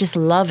I just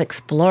love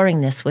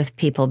exploring this with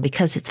people,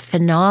 because it's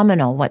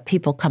phenomenal what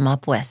people come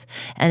up with.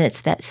 And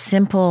it's that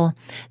simple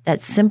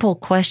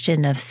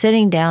question of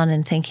sitting down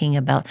and thinking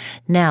about,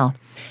 now,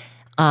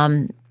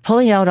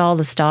 pulling out all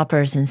the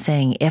stoppers and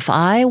saying, if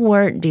I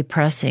weren't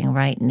depressing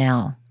right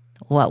now,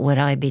 what would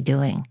I be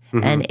doing?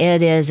 And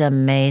it is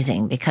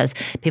amazing, because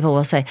people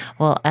will say,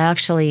 well,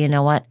 actually, you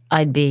know what?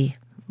 I'd be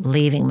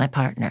leaving my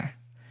partner,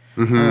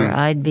 or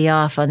I'd be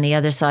off on the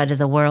other side of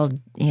the world,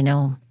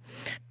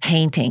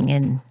 painting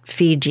in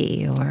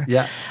Fiji, or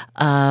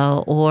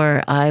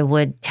I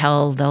would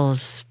tell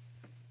those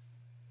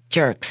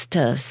jerks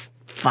to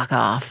fuck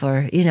off,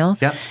 or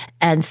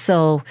and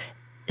so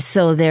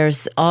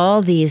there's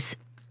all these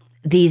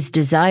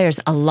desires.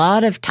 A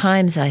lot of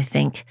times, I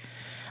think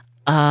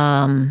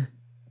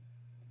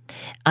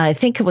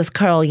it was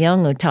Carl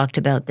Jung who talked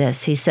about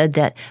this. He said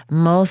that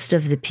most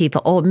of the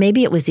people,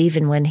 maybe it was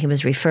even when he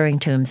was referring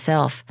to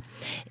himself,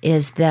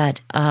 is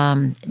that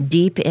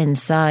deep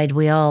inside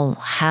we all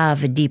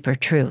have a deeper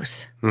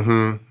truth.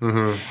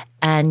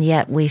 And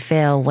yet we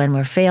fail. When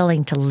we're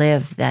failing to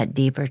live that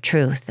deeper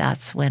truth,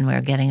 that's when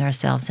we're getting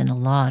ourselves in a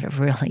lot of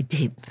really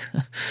deep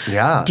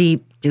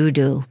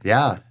doo-doo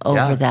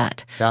over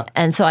that. Yeah.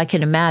 And so I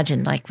can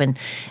imagine, like,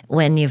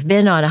 when you've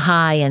been on a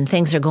high and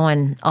things are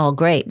going all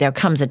great, there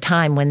comes a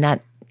time when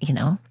that,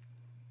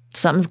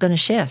 something's going to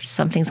shift,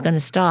 something's going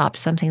to stop,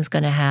 something's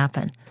going to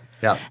happen.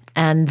 Yeah.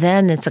 And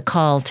then it's a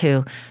call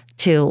to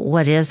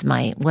what is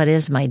my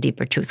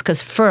deeper truth?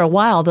 Because for a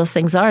while, those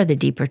things are the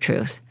deeper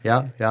truth.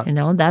 Yeah, yeah.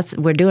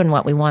 We're doing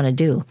what we want to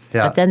do.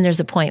 Yeah. But then there's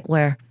a point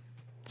where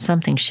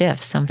something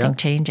shifts, something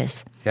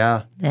changes.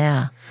 Yeah.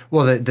 Yeah.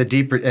 Well, the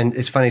deeper, and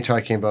it's funny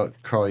talking about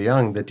Carl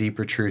Jung, the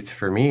deeper truth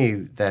for me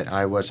that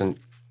I wasn't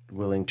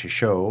willing to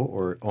show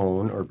or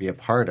own or be a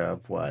part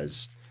of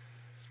was,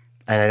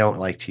 and I don't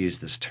like to use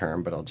this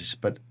term, but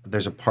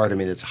there's a part of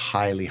me that's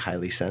highly,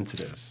 highly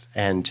sensitive,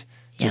 and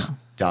just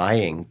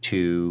dying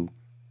to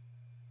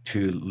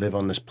live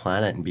on this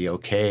planet and be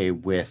okay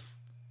with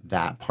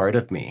that part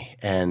of me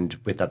and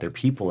with other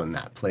people in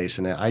that place.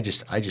 And I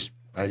just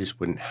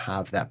wouldn't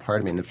have that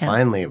part of me. And then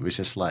finally it was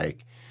just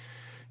like,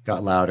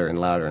 got louder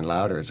and louder and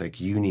louder. It's like,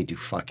 you need to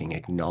fucking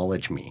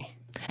acknowledge me.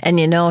 And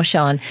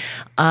Sean,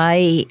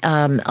 I,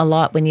 a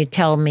lot when you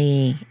tell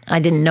me, I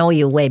didn't know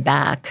you way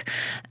back,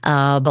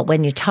 but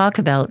when you talk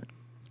about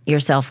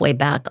yourself way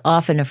back,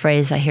 often a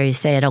phrase I hear you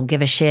say, I don't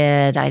give a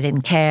shit, I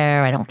didn't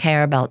care, I don't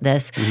care about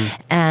this.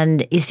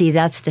 And you see,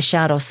 that's the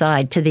shadow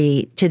side. To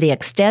the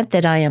extent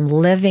that I am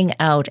living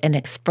out and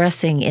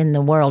expressing in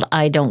the world,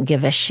 I don't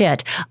give a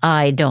shit,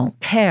 I don't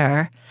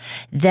care,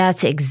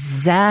 that's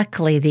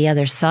exactly the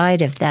other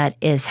side of that,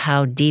 is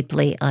how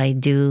deeply I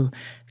do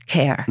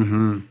care.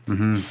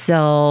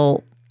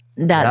 So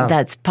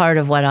that's part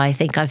of what I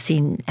think I've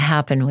seen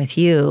happen with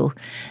you,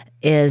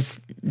 is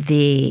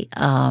the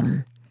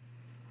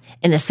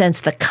in a sense,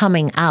 the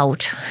coming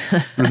out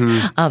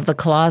of the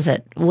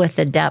closet with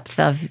the depth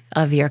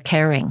of your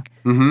caring.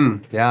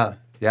 Yeah,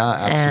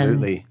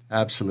 absolutely,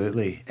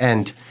 absolutely.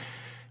 And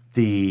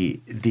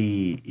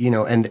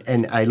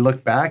and I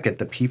look back at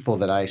the people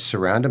that I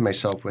surrounded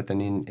myself with,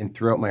 and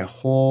throughout my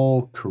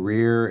whole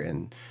career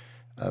and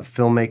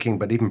filmmaking,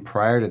 but even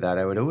prior to that,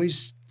 I would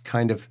always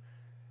kind of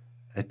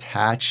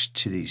attached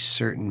to these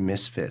certain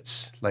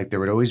misfits. Like there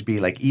would always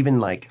be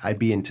I'd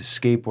be into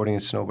skateboarding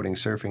and snowboarding,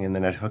 surfing, and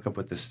then I'd hook up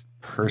with this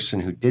person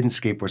who didn't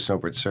skateboard,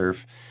 snowboard,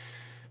 surf,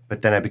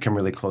 but then I become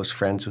really close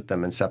friends with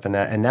them and stuff.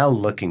 And now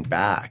looking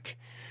back,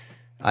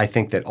 I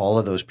think that all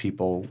of those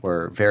people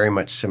were very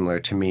much similar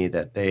to me,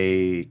 that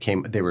they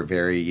were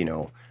very,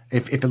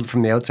 if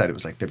from the outside it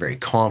was like they're very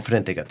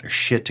confident, they got their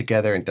shit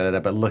together and da-da-da,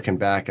 but looking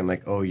back, I'm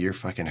like, oh, you're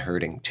fucking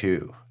hurting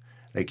too.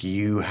 Like,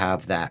 you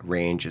have that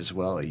range as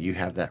well. You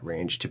have that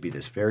range to be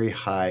this very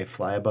high,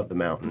 fly above the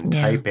mountain,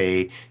 type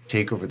A,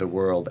 take over the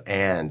world,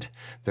 and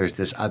there's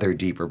this other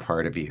deeper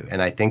part of you.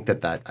 And I think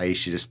that I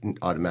should just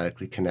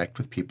automatically connect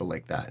with people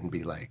like that and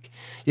be like,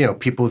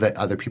 people that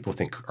other people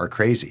think are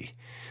crazy.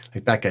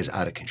 Like, that guy's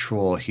out of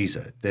control. He's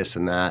a this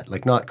and that.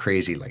 Like, not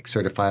crazy, like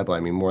certifiable. I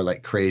mean, more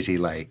like crazy,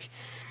 like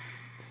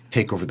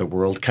take over the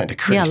world kind of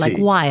crazy. Yeah, like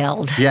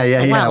wild.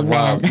 Yeah. Wild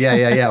man.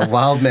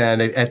 Wild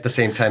man. At the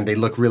same time, they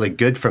look really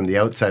good from the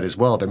outside as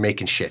well. They're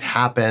making shit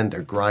happen.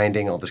 They're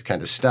grinding, all this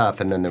kind of stuff.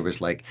 And then there was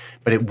like,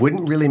 but it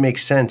wouldn't really make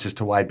sense as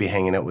to why I'd be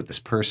hanging out with this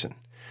person.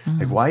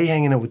 Like, why are you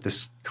hanging out with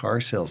this car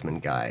salesman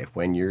guy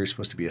when you're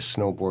supposed to be a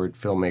snowboard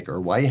filmmaker?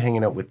 Or why are you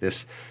hanging out with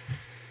this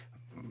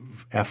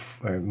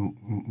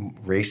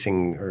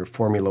racing or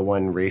Formula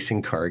One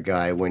racing car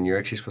guy when you're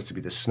actually supposed to be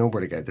the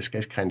snowboarder guy? This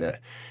guy's kind of,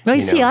 Well,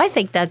 you see, I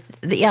think that,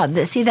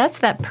 that's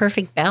that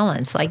perfect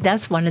balance. Like,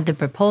 that's one of the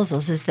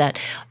proposals, is that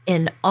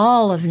in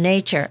all of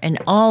nature and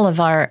all of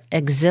our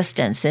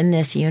existence in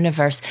this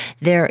universe,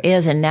 there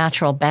is a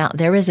natural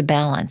there is a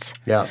balance.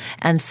 Yeah.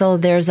 And so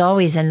there's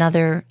always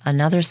another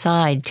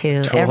side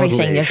to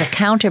everything. There's a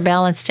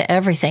counterbalance to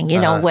everything. You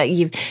know,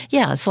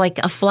 it's like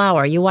a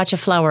flower. You watch a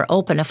flower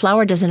open. A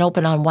flower doesn't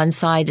open on one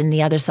side and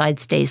the other side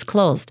stays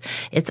closed.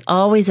 It's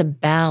always a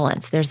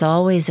balance. There's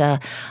always a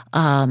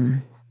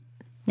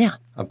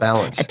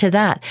balance to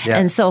that. Yeah.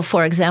 And so,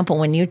 for example,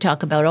 when you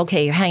talk about,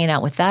 okay, you're hanging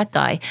out with that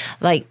guy,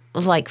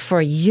 like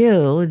for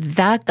you,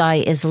 that guy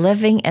is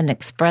living and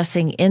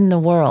expressing in the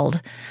world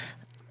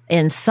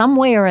in some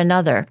way or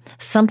another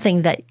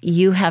something that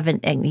you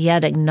haven't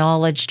yet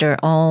acknowledged or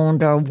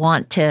owned or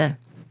want to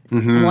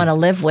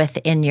live with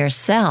in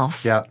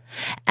yourself. Yeah.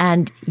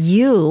 And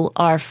you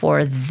are,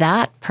 for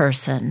that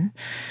person,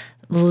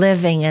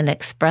 living and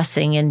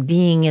expressing and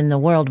being in the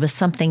world with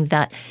something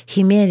that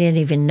he may not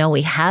even know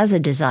he has a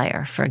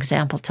desire, for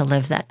example, to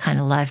live that kind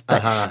of life.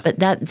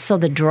 But so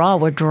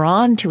we're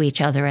drawn to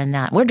each other in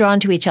that. We're drawn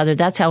to each other.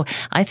 That's how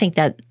I think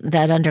that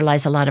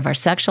underlies a lot of our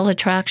sexual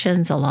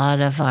attractions, a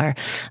lot of our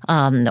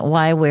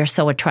why we're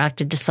so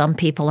attracted to some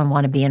people and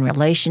want to be in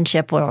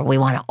relationship, or we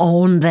want to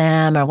own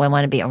them, or we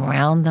want to be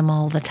around them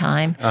all the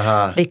time.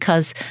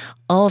 Because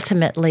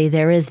ultimately,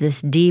 there is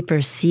this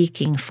deeper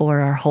seeking for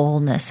our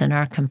wholeness and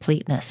our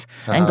completeness.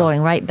 And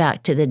going right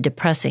back to the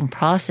depressing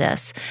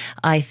process,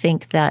 I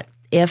think that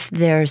if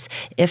there's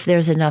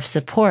enough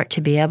support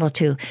to be able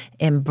to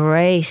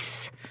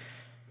embrace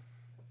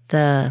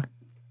the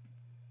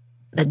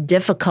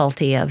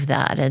difficulty of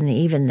that and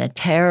even the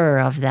terror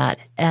of that,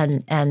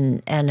 and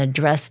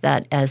address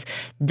that as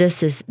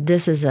this is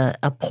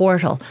a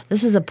portal.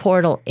 This is a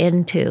portal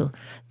into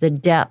the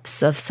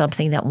depths of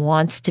something that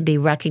wants to be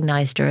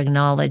recognized or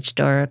acknowledged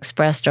or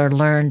expressed or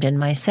learned in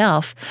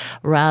myself,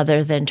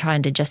 rather than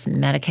trying to just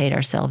medicate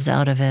ourselves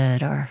out of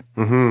it or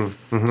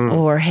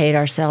hate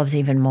ourselves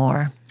even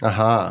more.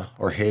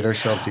 Or hate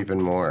ourselves even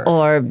more.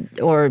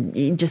 Or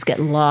you just get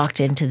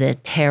locked into the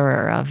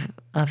terror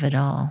of it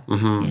all.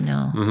 You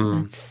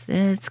know,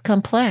 it's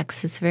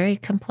complex. It's very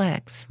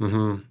complex.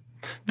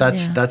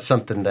 That's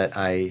something that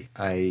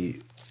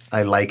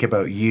I like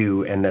about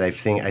you, and that I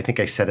think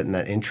I said it in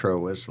that intro,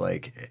 was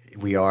like,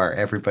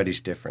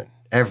 everybody's different.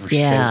 Every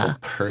single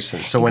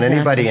person. So when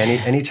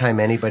anytime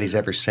anybody's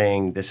ever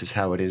saying this is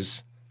how it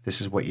is,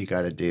 this is what you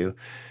got to do.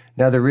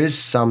 Now there is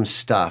some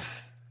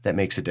stuff that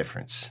makes a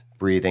difference.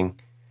 Breathing,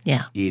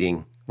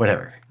 eating,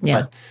 whatever.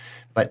 Yeah.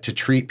 But to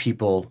treat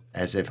people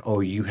as if, oh,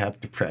 you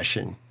have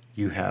depression,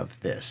 you have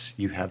this,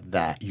 you have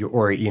that,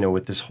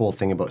 with this whole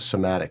thing about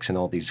somatics and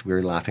all these, we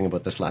were laughing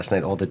about this last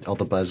night, all the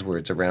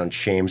buzzwords around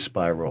shame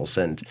spirals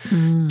and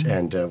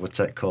what's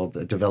that called,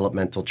 the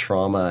developmental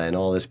trauma and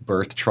all this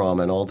birth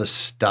trauma and all this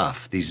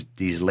stuff.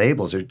 These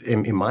labels are,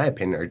 in my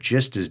opinion, are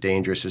just as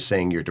dangerous as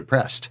saying you're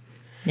depressed.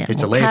 Yeah.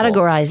 It's a label.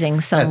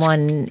 Categorizing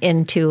someone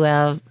into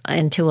a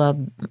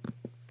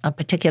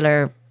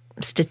particular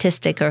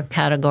statistic or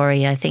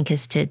category, I think,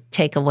 is to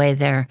take away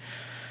their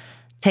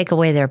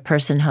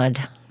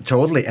personhood.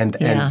 Totally. And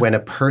when a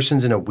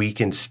person's in a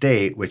weakened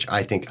state, which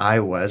I think I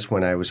was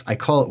when I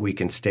call it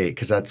weakened state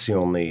because that's the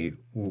only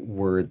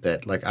word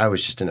that, like, I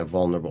was just in a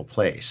vulnerable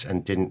place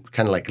and didn't,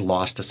 kind of like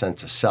lost a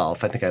sense of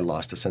self. I think I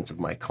lost a sense of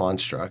my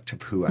construct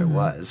of who I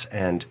was.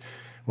 And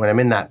when I'm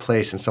in that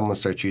place and someone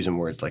starts using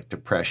words like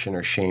depression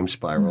or shame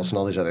spirals and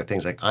all these other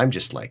things, like, I'm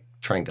just like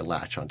trying to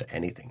latch onto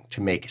anything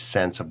to make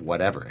sense of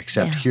whatever.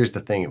 Except here's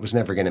the thing, it was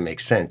never going to make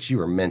sense. You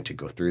were meant to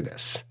go through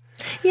this.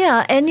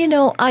 Yeah, and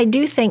I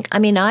do think,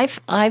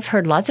 I've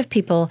heard lots of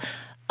people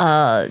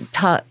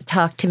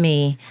talk to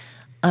me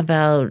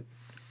about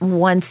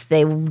once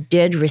they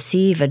did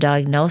receive a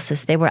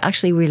diagnosis, they were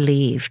actually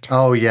relieved.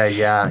 Oh,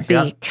 yeah.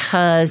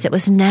 Because it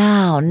was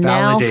now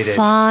Validated.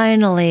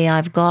 Finally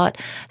I've got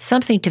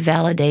something to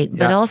validate,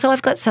 but also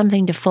I've got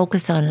something to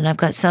focus on and I've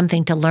got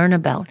something to learn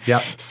about.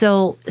 Yeah.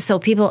 So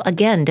people,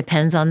 again,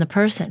 depends on the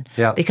person.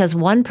 Yeah. Because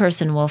one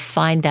person will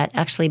find that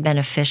actually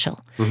beneficial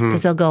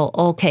because they'll go,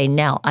 okay,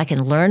 now I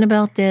can learn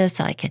about this,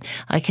 I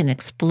can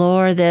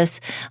explore this,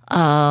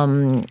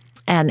 and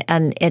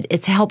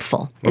it's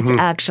helpful. It's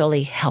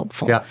actually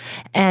helpful. Yeah.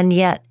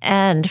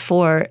 And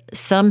for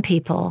some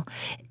people,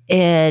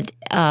 it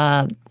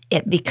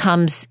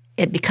becomes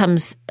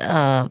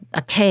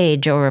a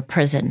cage or a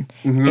prison.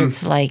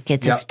 It's like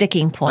it's a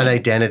sticking point. An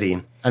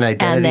identity. And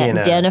they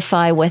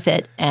identify with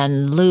it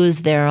and lose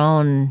their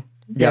own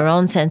their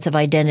own sense of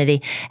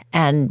identity,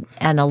 and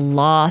a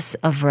loss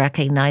of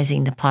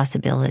recognizing the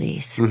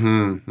possibilities.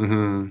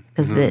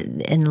 Because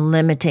in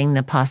limiting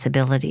the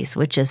possibilities,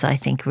 which is, I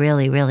think,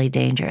 really, really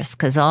dangerous,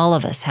 because all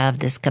of us have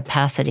this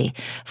capacity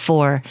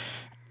for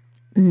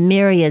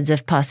myriads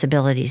of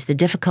possibilities. The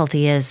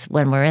difficulty is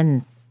when we're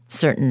in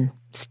certain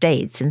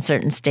states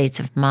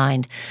of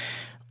mind,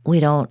 we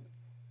don't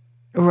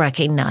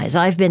recognize.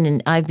 I've been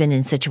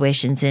in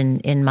situations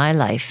in my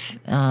life.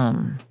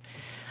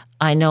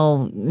 I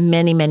know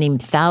many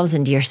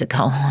thousand years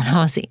ago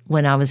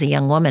when I was a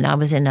young woman, I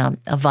was in a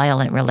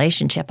violent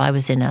relationship. I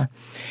was in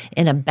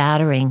a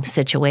battering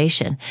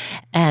situation,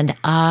 and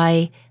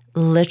I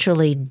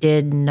literally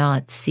did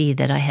not see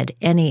that I had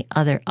any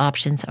other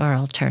options or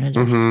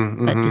alternatives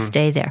but to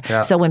stay there.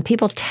 Yeah. So when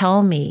people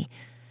tell me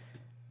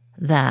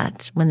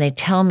that, when they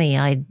tell me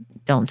I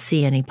don't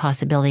see any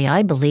possibility,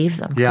 I believe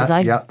them because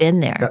I've been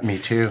there. Yeah, me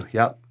too.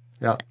 Yep.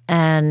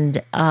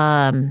 And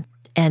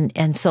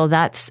so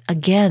that's,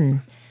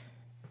 again,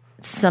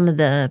 some of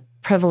the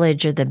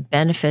privilege or the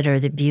benefit or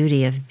the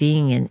beauty of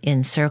being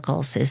in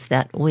circles is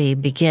that we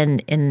begin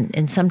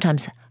in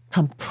sometimes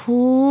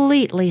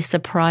completely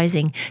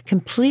surprising,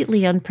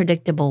 completely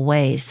unpredictable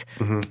ways.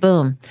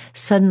 Boom.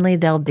 Suddenly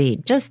there'll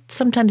be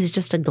sometimes it's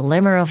just a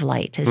glimmer of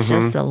light. It's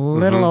just a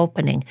little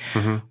opening.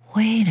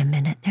 Wait a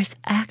minute, there's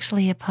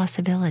actually a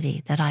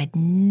possibility that I'd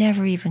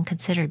never even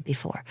considered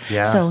before.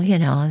 Yeah. So,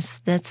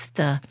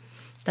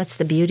 that's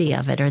the beauty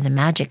of it, or the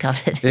magic of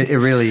it. It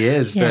really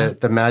is. Yeah.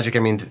 The magic, I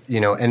mean,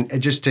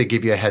 and just to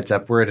give you a heads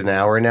up, we're at an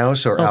hour now,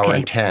 so hour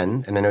and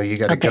 10, and I know you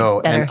got to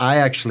go. Better. And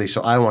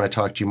I want to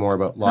talk to you more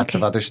about lots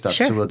of other stuff,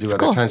 sure. so we'll do It's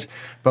other cool. times.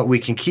 But we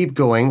can keep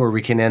going where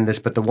we can end this.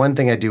 But the one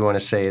thing I do want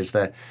to say is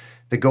that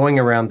the going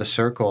around the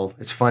circle,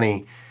 it's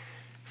funny,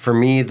 for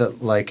me,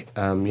 that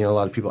a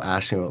lot of people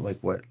ask me about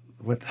what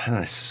I don't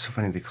know, it's so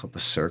funny they call it the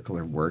circle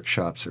or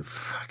workshops or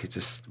fuck, it's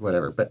just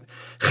whatever. But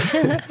You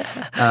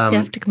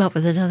have to come up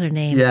with another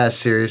name. yeah,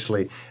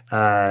 seriously.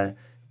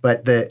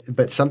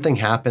 But something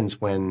happens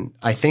when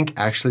I think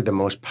actually the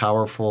most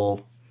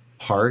powerful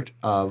part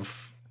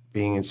of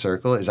being in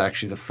circle is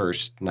actually the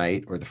first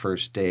night or the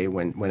first day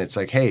when it's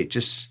like, hey,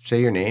 just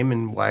say your name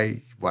and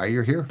why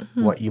you're here,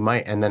 what you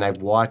might. And then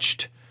I've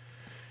watched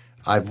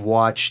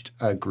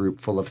a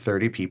group full of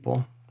 30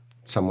 people,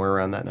 somewhere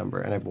around that number.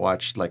 And I've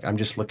watched, I'm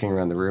just looking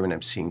around the room and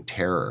I'm seeing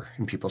terror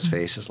in people's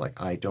faces. Like,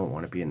 I don't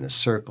want to be in this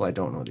circle. I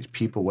don't know these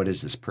people. What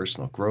is this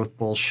personal growth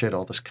bullshit?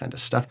 All this kind of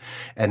stuff.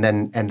 And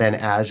then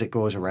as it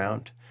goes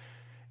around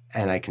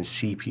and I can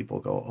see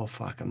people go, oh,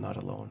 fuck, I'm not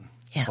alone.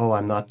 Yeah. Oh,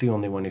 I'm not the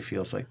only one who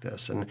feels like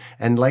this. And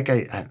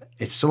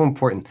it's so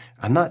important.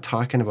 I'm not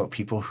talking about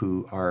people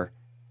who are,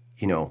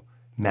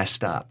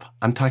 messed up.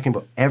 I'm talking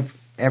about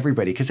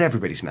everybody, because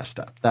everybody's messed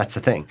up. That's the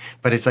thing.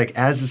 But it's like,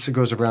 as this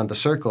goes around the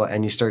circle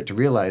and you start to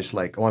realize,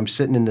 I'm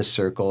sitting in this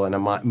circle and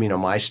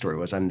my story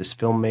was I'm this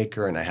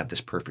filmmaker and I have this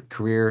perfect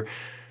career.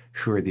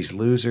 Who are these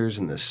losers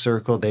in this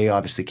circle? They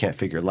obviously can't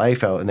figure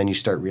life out. And then you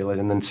start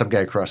realizing, and then some guy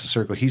across the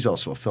circle, he's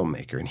also a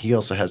filmmaker and he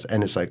also has,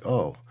 and it's like,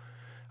 oh,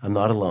 I'm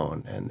not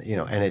alone. And,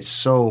 and it's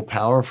so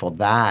powerful.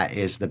 That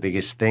is the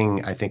biggest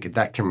thing. I think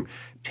that can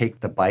take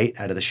the bite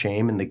out of the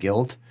shame and the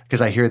guilt,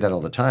 because I hear that all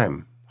the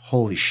time.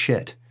 Holy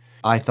shit.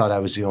 I thought I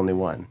was the only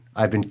one.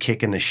 I've been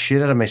kicking the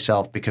shit out of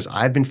myself because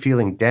I've been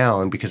feeling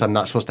down because I'm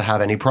not supposed to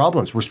have any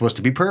problems. We're supposed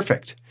to be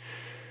perfect.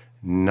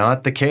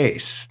 Not the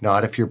case.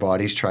 Not if your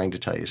body's trying to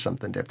tell you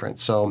something different.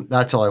 So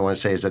that's all I want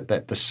to say is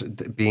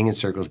that being in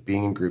circles,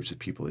 being in groups with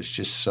people is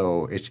just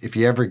so, if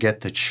you ever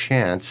get the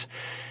chance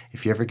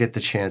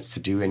to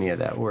do any of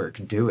that work,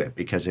 do it,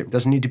 because it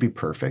doesn't need to be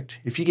perfect.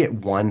 If you get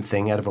one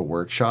thing out of a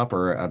workshop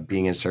or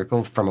being in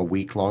circle from a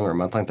week long or a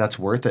month long, that's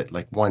worth it.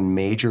 Like one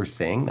major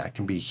thing that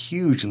can be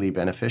hugely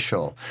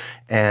beneficial.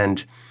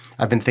 And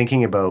I've been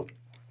thinking about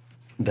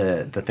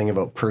the thing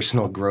about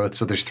personal growth.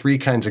 So there's 3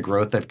 kinds of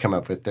growth I've come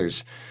up with.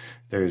 There's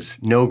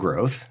no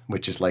growth,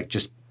 which is like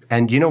just,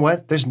 and you know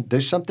what?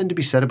 There's something to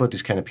be said about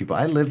these kind of people.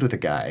 I lived with a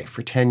guy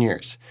for 10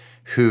 years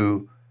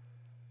who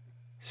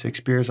 6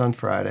 beers on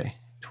Friday,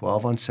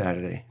 12 on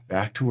Saturday,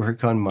 back to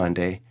work on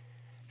Monday,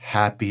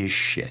 happy as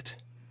shit.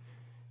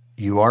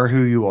 You are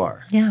who you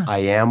are. Yeah. I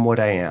am what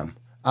I am.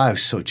 I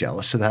was so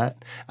jealous of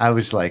that. I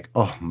was like,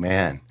 oh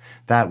man,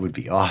 that would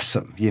be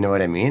awesome. You know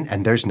what I mean?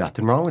 And there's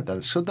nothing wrong with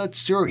that. So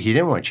that's true. He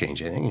didn't want to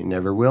change anything. He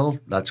never will.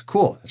 That's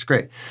cool. That's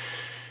great.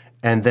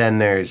 And then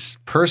there's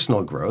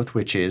personal growth,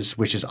 which is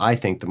I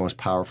think the most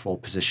powerful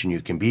position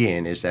you can be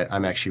in, is that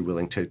I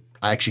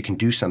actually can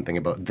do something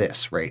about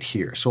this right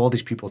here. So all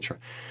these people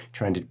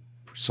trying to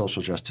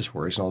social justice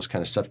worries and all this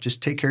kind of stuff,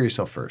 just take care of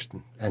yourself first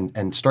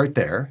and start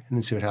there and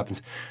then see what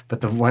happens.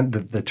 But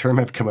the term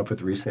I've come up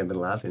with recently, I've been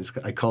laughing,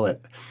 I call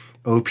it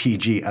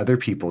OPG, other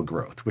people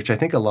growth, which I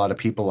think a lot of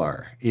people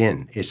are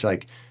in. It's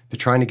like they're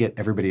trying to get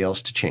everybody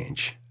else to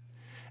change,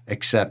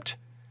 except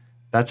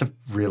that's a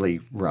really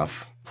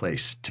rough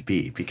place to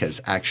be,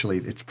 because actually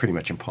it's pretty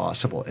much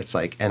impossible. It's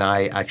like, and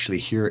I actually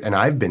hear, and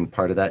I've been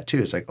part of that too.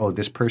 It's like, oh,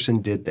 this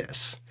person did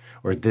this,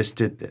 or this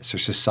did this, or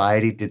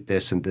society did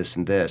this and this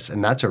and this.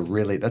 And that's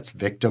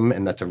victim,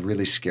 and that's a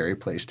really scary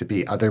place to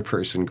be. Other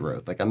person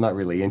growth. Like, I'm not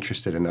really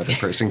interested in other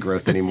person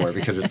growth anymore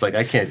because it's like,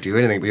 I can't do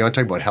anything. But you want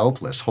to talk about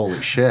helpless?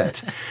 Holy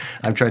shit.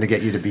 I'm trying to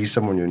get you to be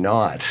someone you're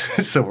not,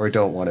 or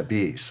don't want to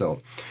be. So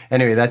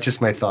anyway, that's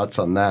just my thoughts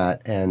on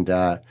that. And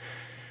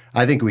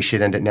I think we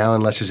should end it now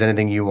unless there's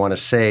anything you want to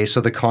say. So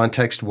the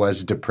context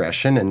was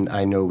depression, and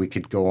I know we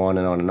could go on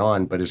and on and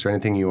on, but is there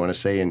anything you want to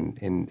say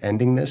in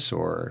ending this?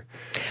 Or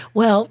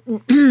Well,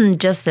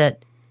 just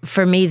that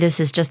for me, this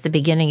is just the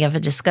beginning of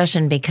a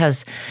discussion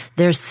because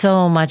there's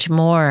so much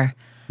more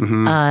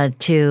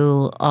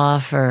to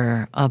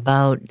offer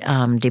about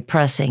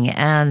depressing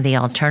and the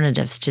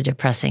alternatives to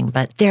depressing.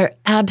 But there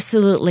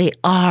absolutely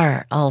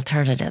are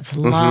alternatives,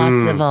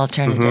 lots of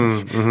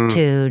alternatives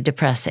to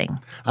depressing.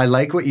 I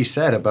like what you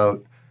said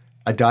about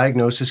a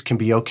diagnosis can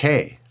be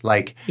okay.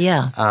 Like,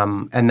 Yeah.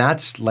 And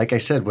that's, like I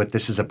said, what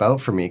this is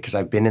about for me, because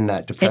I've been in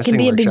that depressing It can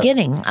be workshop. a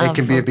beginning. It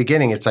can be a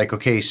beginning. It's like,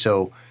 okay,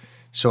 so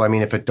I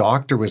mean, if a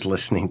doctor was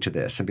listening to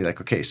this and be like,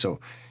 okay,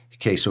 so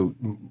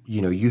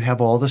you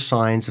have all the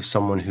signs of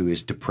someone who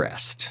is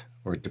depressed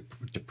or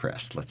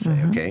depressed, let's say,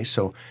 okay?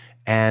 So,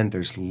 and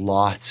there's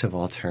lots of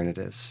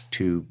alternatives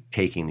to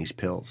taking these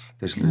pills.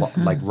 There's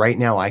like right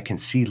now, I can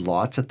see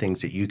lots of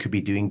things that you could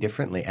be doing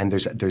differently. And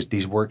there's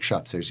these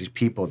workshops, there's these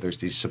people, there's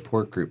these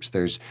support groups,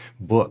 there's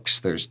books,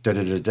 there's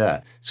da-da-da-da.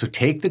 So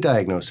take the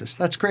diagnosis.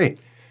 That's great.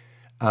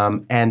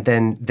 And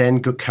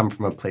then come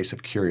from a place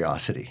of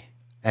curiosity.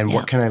 And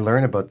what can I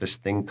learn about this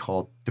thing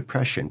called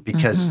depression?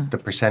 Because the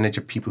percentage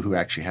of people who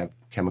actually have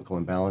chemical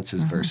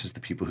imbalances versus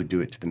the people who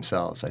do it to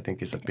themselves, I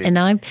think is a big.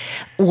 And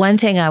one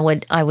thing I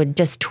would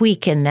just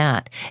tweak in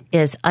that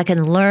is I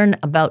can learn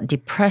about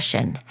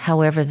depression.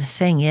 However, the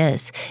thing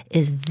is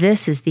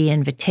this is the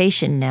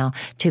invitation now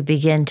to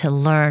begin to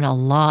learn a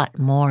lot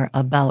more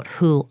about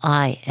who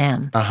I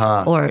am,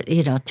 or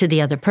to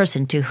the other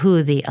person, to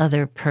who the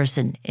other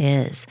person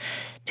is,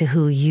 to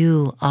who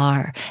you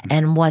are,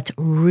 and what's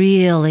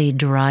really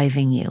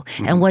driving you,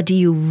 and what do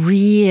you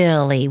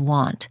really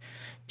want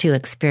to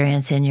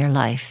experience in your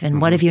life,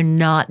 and what have you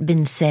not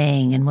been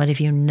saying, and what have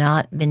you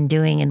not been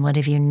doing, and what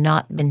have you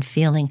not been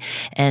feeling,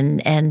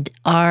 and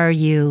are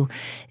you,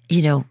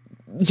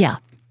 yeah.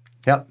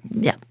 Yep.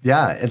 Yeah.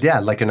 Yeah,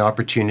 like an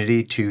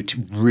opportunity to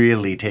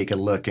really take a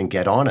look and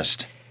get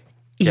honest.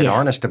 Get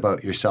honest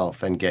about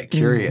yourself and get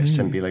curious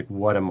and be like,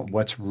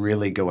 what's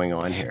really going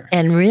on here?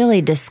 And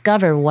really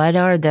discover what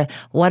are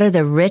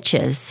the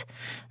riches,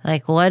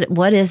 like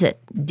what is it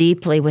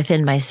deeply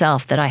within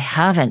myself that I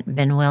haven't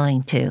been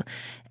willing to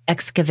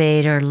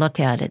excavate or look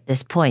at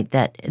this point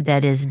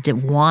that is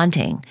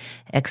wanting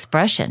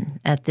expression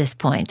at this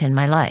point in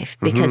my life.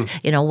 Because,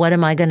 what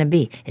am I going to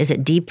be? Is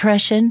it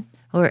depression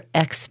or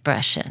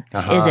expression?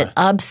 Is it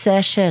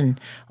obsession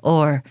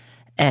or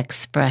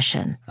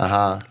expression?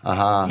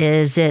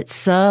 Is it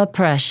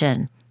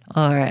suppression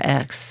or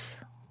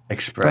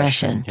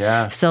expression?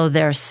 Yeah. So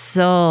there's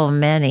so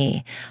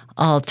many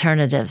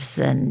alternatives,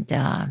 and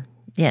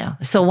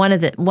So one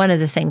of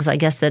the things I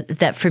guess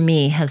that for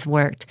me has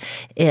worked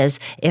is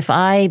if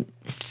I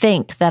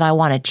think that I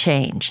want to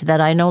change,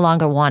 that I no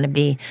longer want to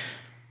be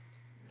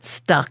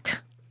stuck.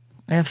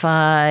 If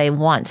I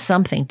want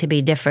something to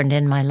be different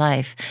in my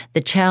life,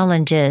 the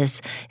challenge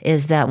is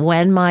that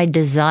when my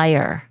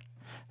desire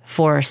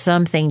for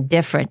something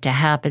different to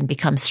happen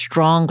becomes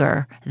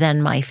stronger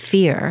than my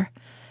fear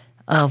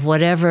of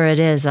whatever it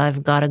is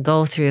I've got to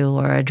go through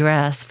or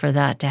address for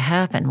that to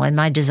happen. When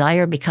my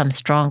desire becomes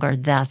stronger,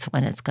 that's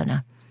when it's going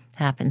to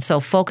happen.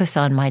 So focus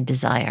on my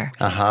desire.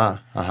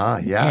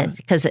 Yeah.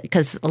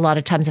 Because a lot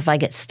of times if I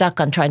get stuck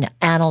on trying to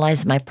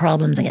analyze my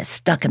problems and get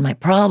stuck in my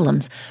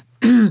problems,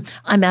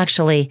 I'm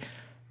actually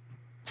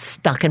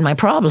stuck in my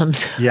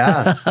problems.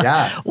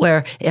 Yeah.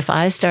 Where if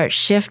I start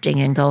shifting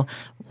and go,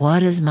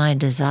 what is my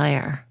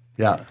desire?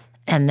 Yeah.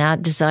 And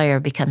that desire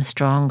becomes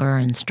stronger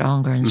and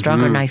stronger and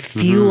stronger. And I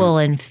fuel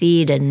and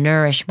feed and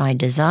nourish my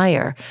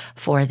desire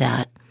for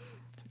that.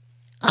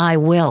 I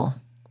will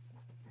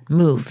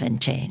move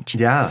and change.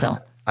 Yeah. So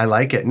I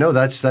like it. No,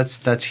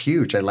 that's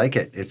huge. I like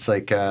it. It's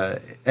like,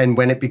 and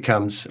when it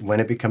becomes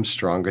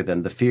stronger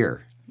than the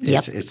fear.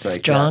 It's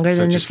like stronger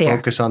than the fear. Just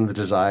focus on the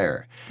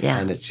desire. Yeah.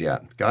 And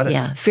got it.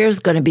 Yeah. Fear's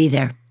going to be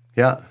there.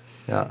 Yeah.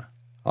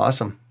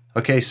 Awesome.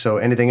 Okay, so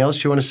anything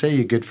else you want to say?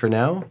 You good for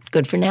now?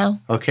 Good for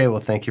now. Okay, well,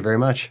 thank you very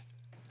much.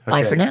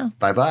 Bye for now.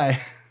 Bye-bye.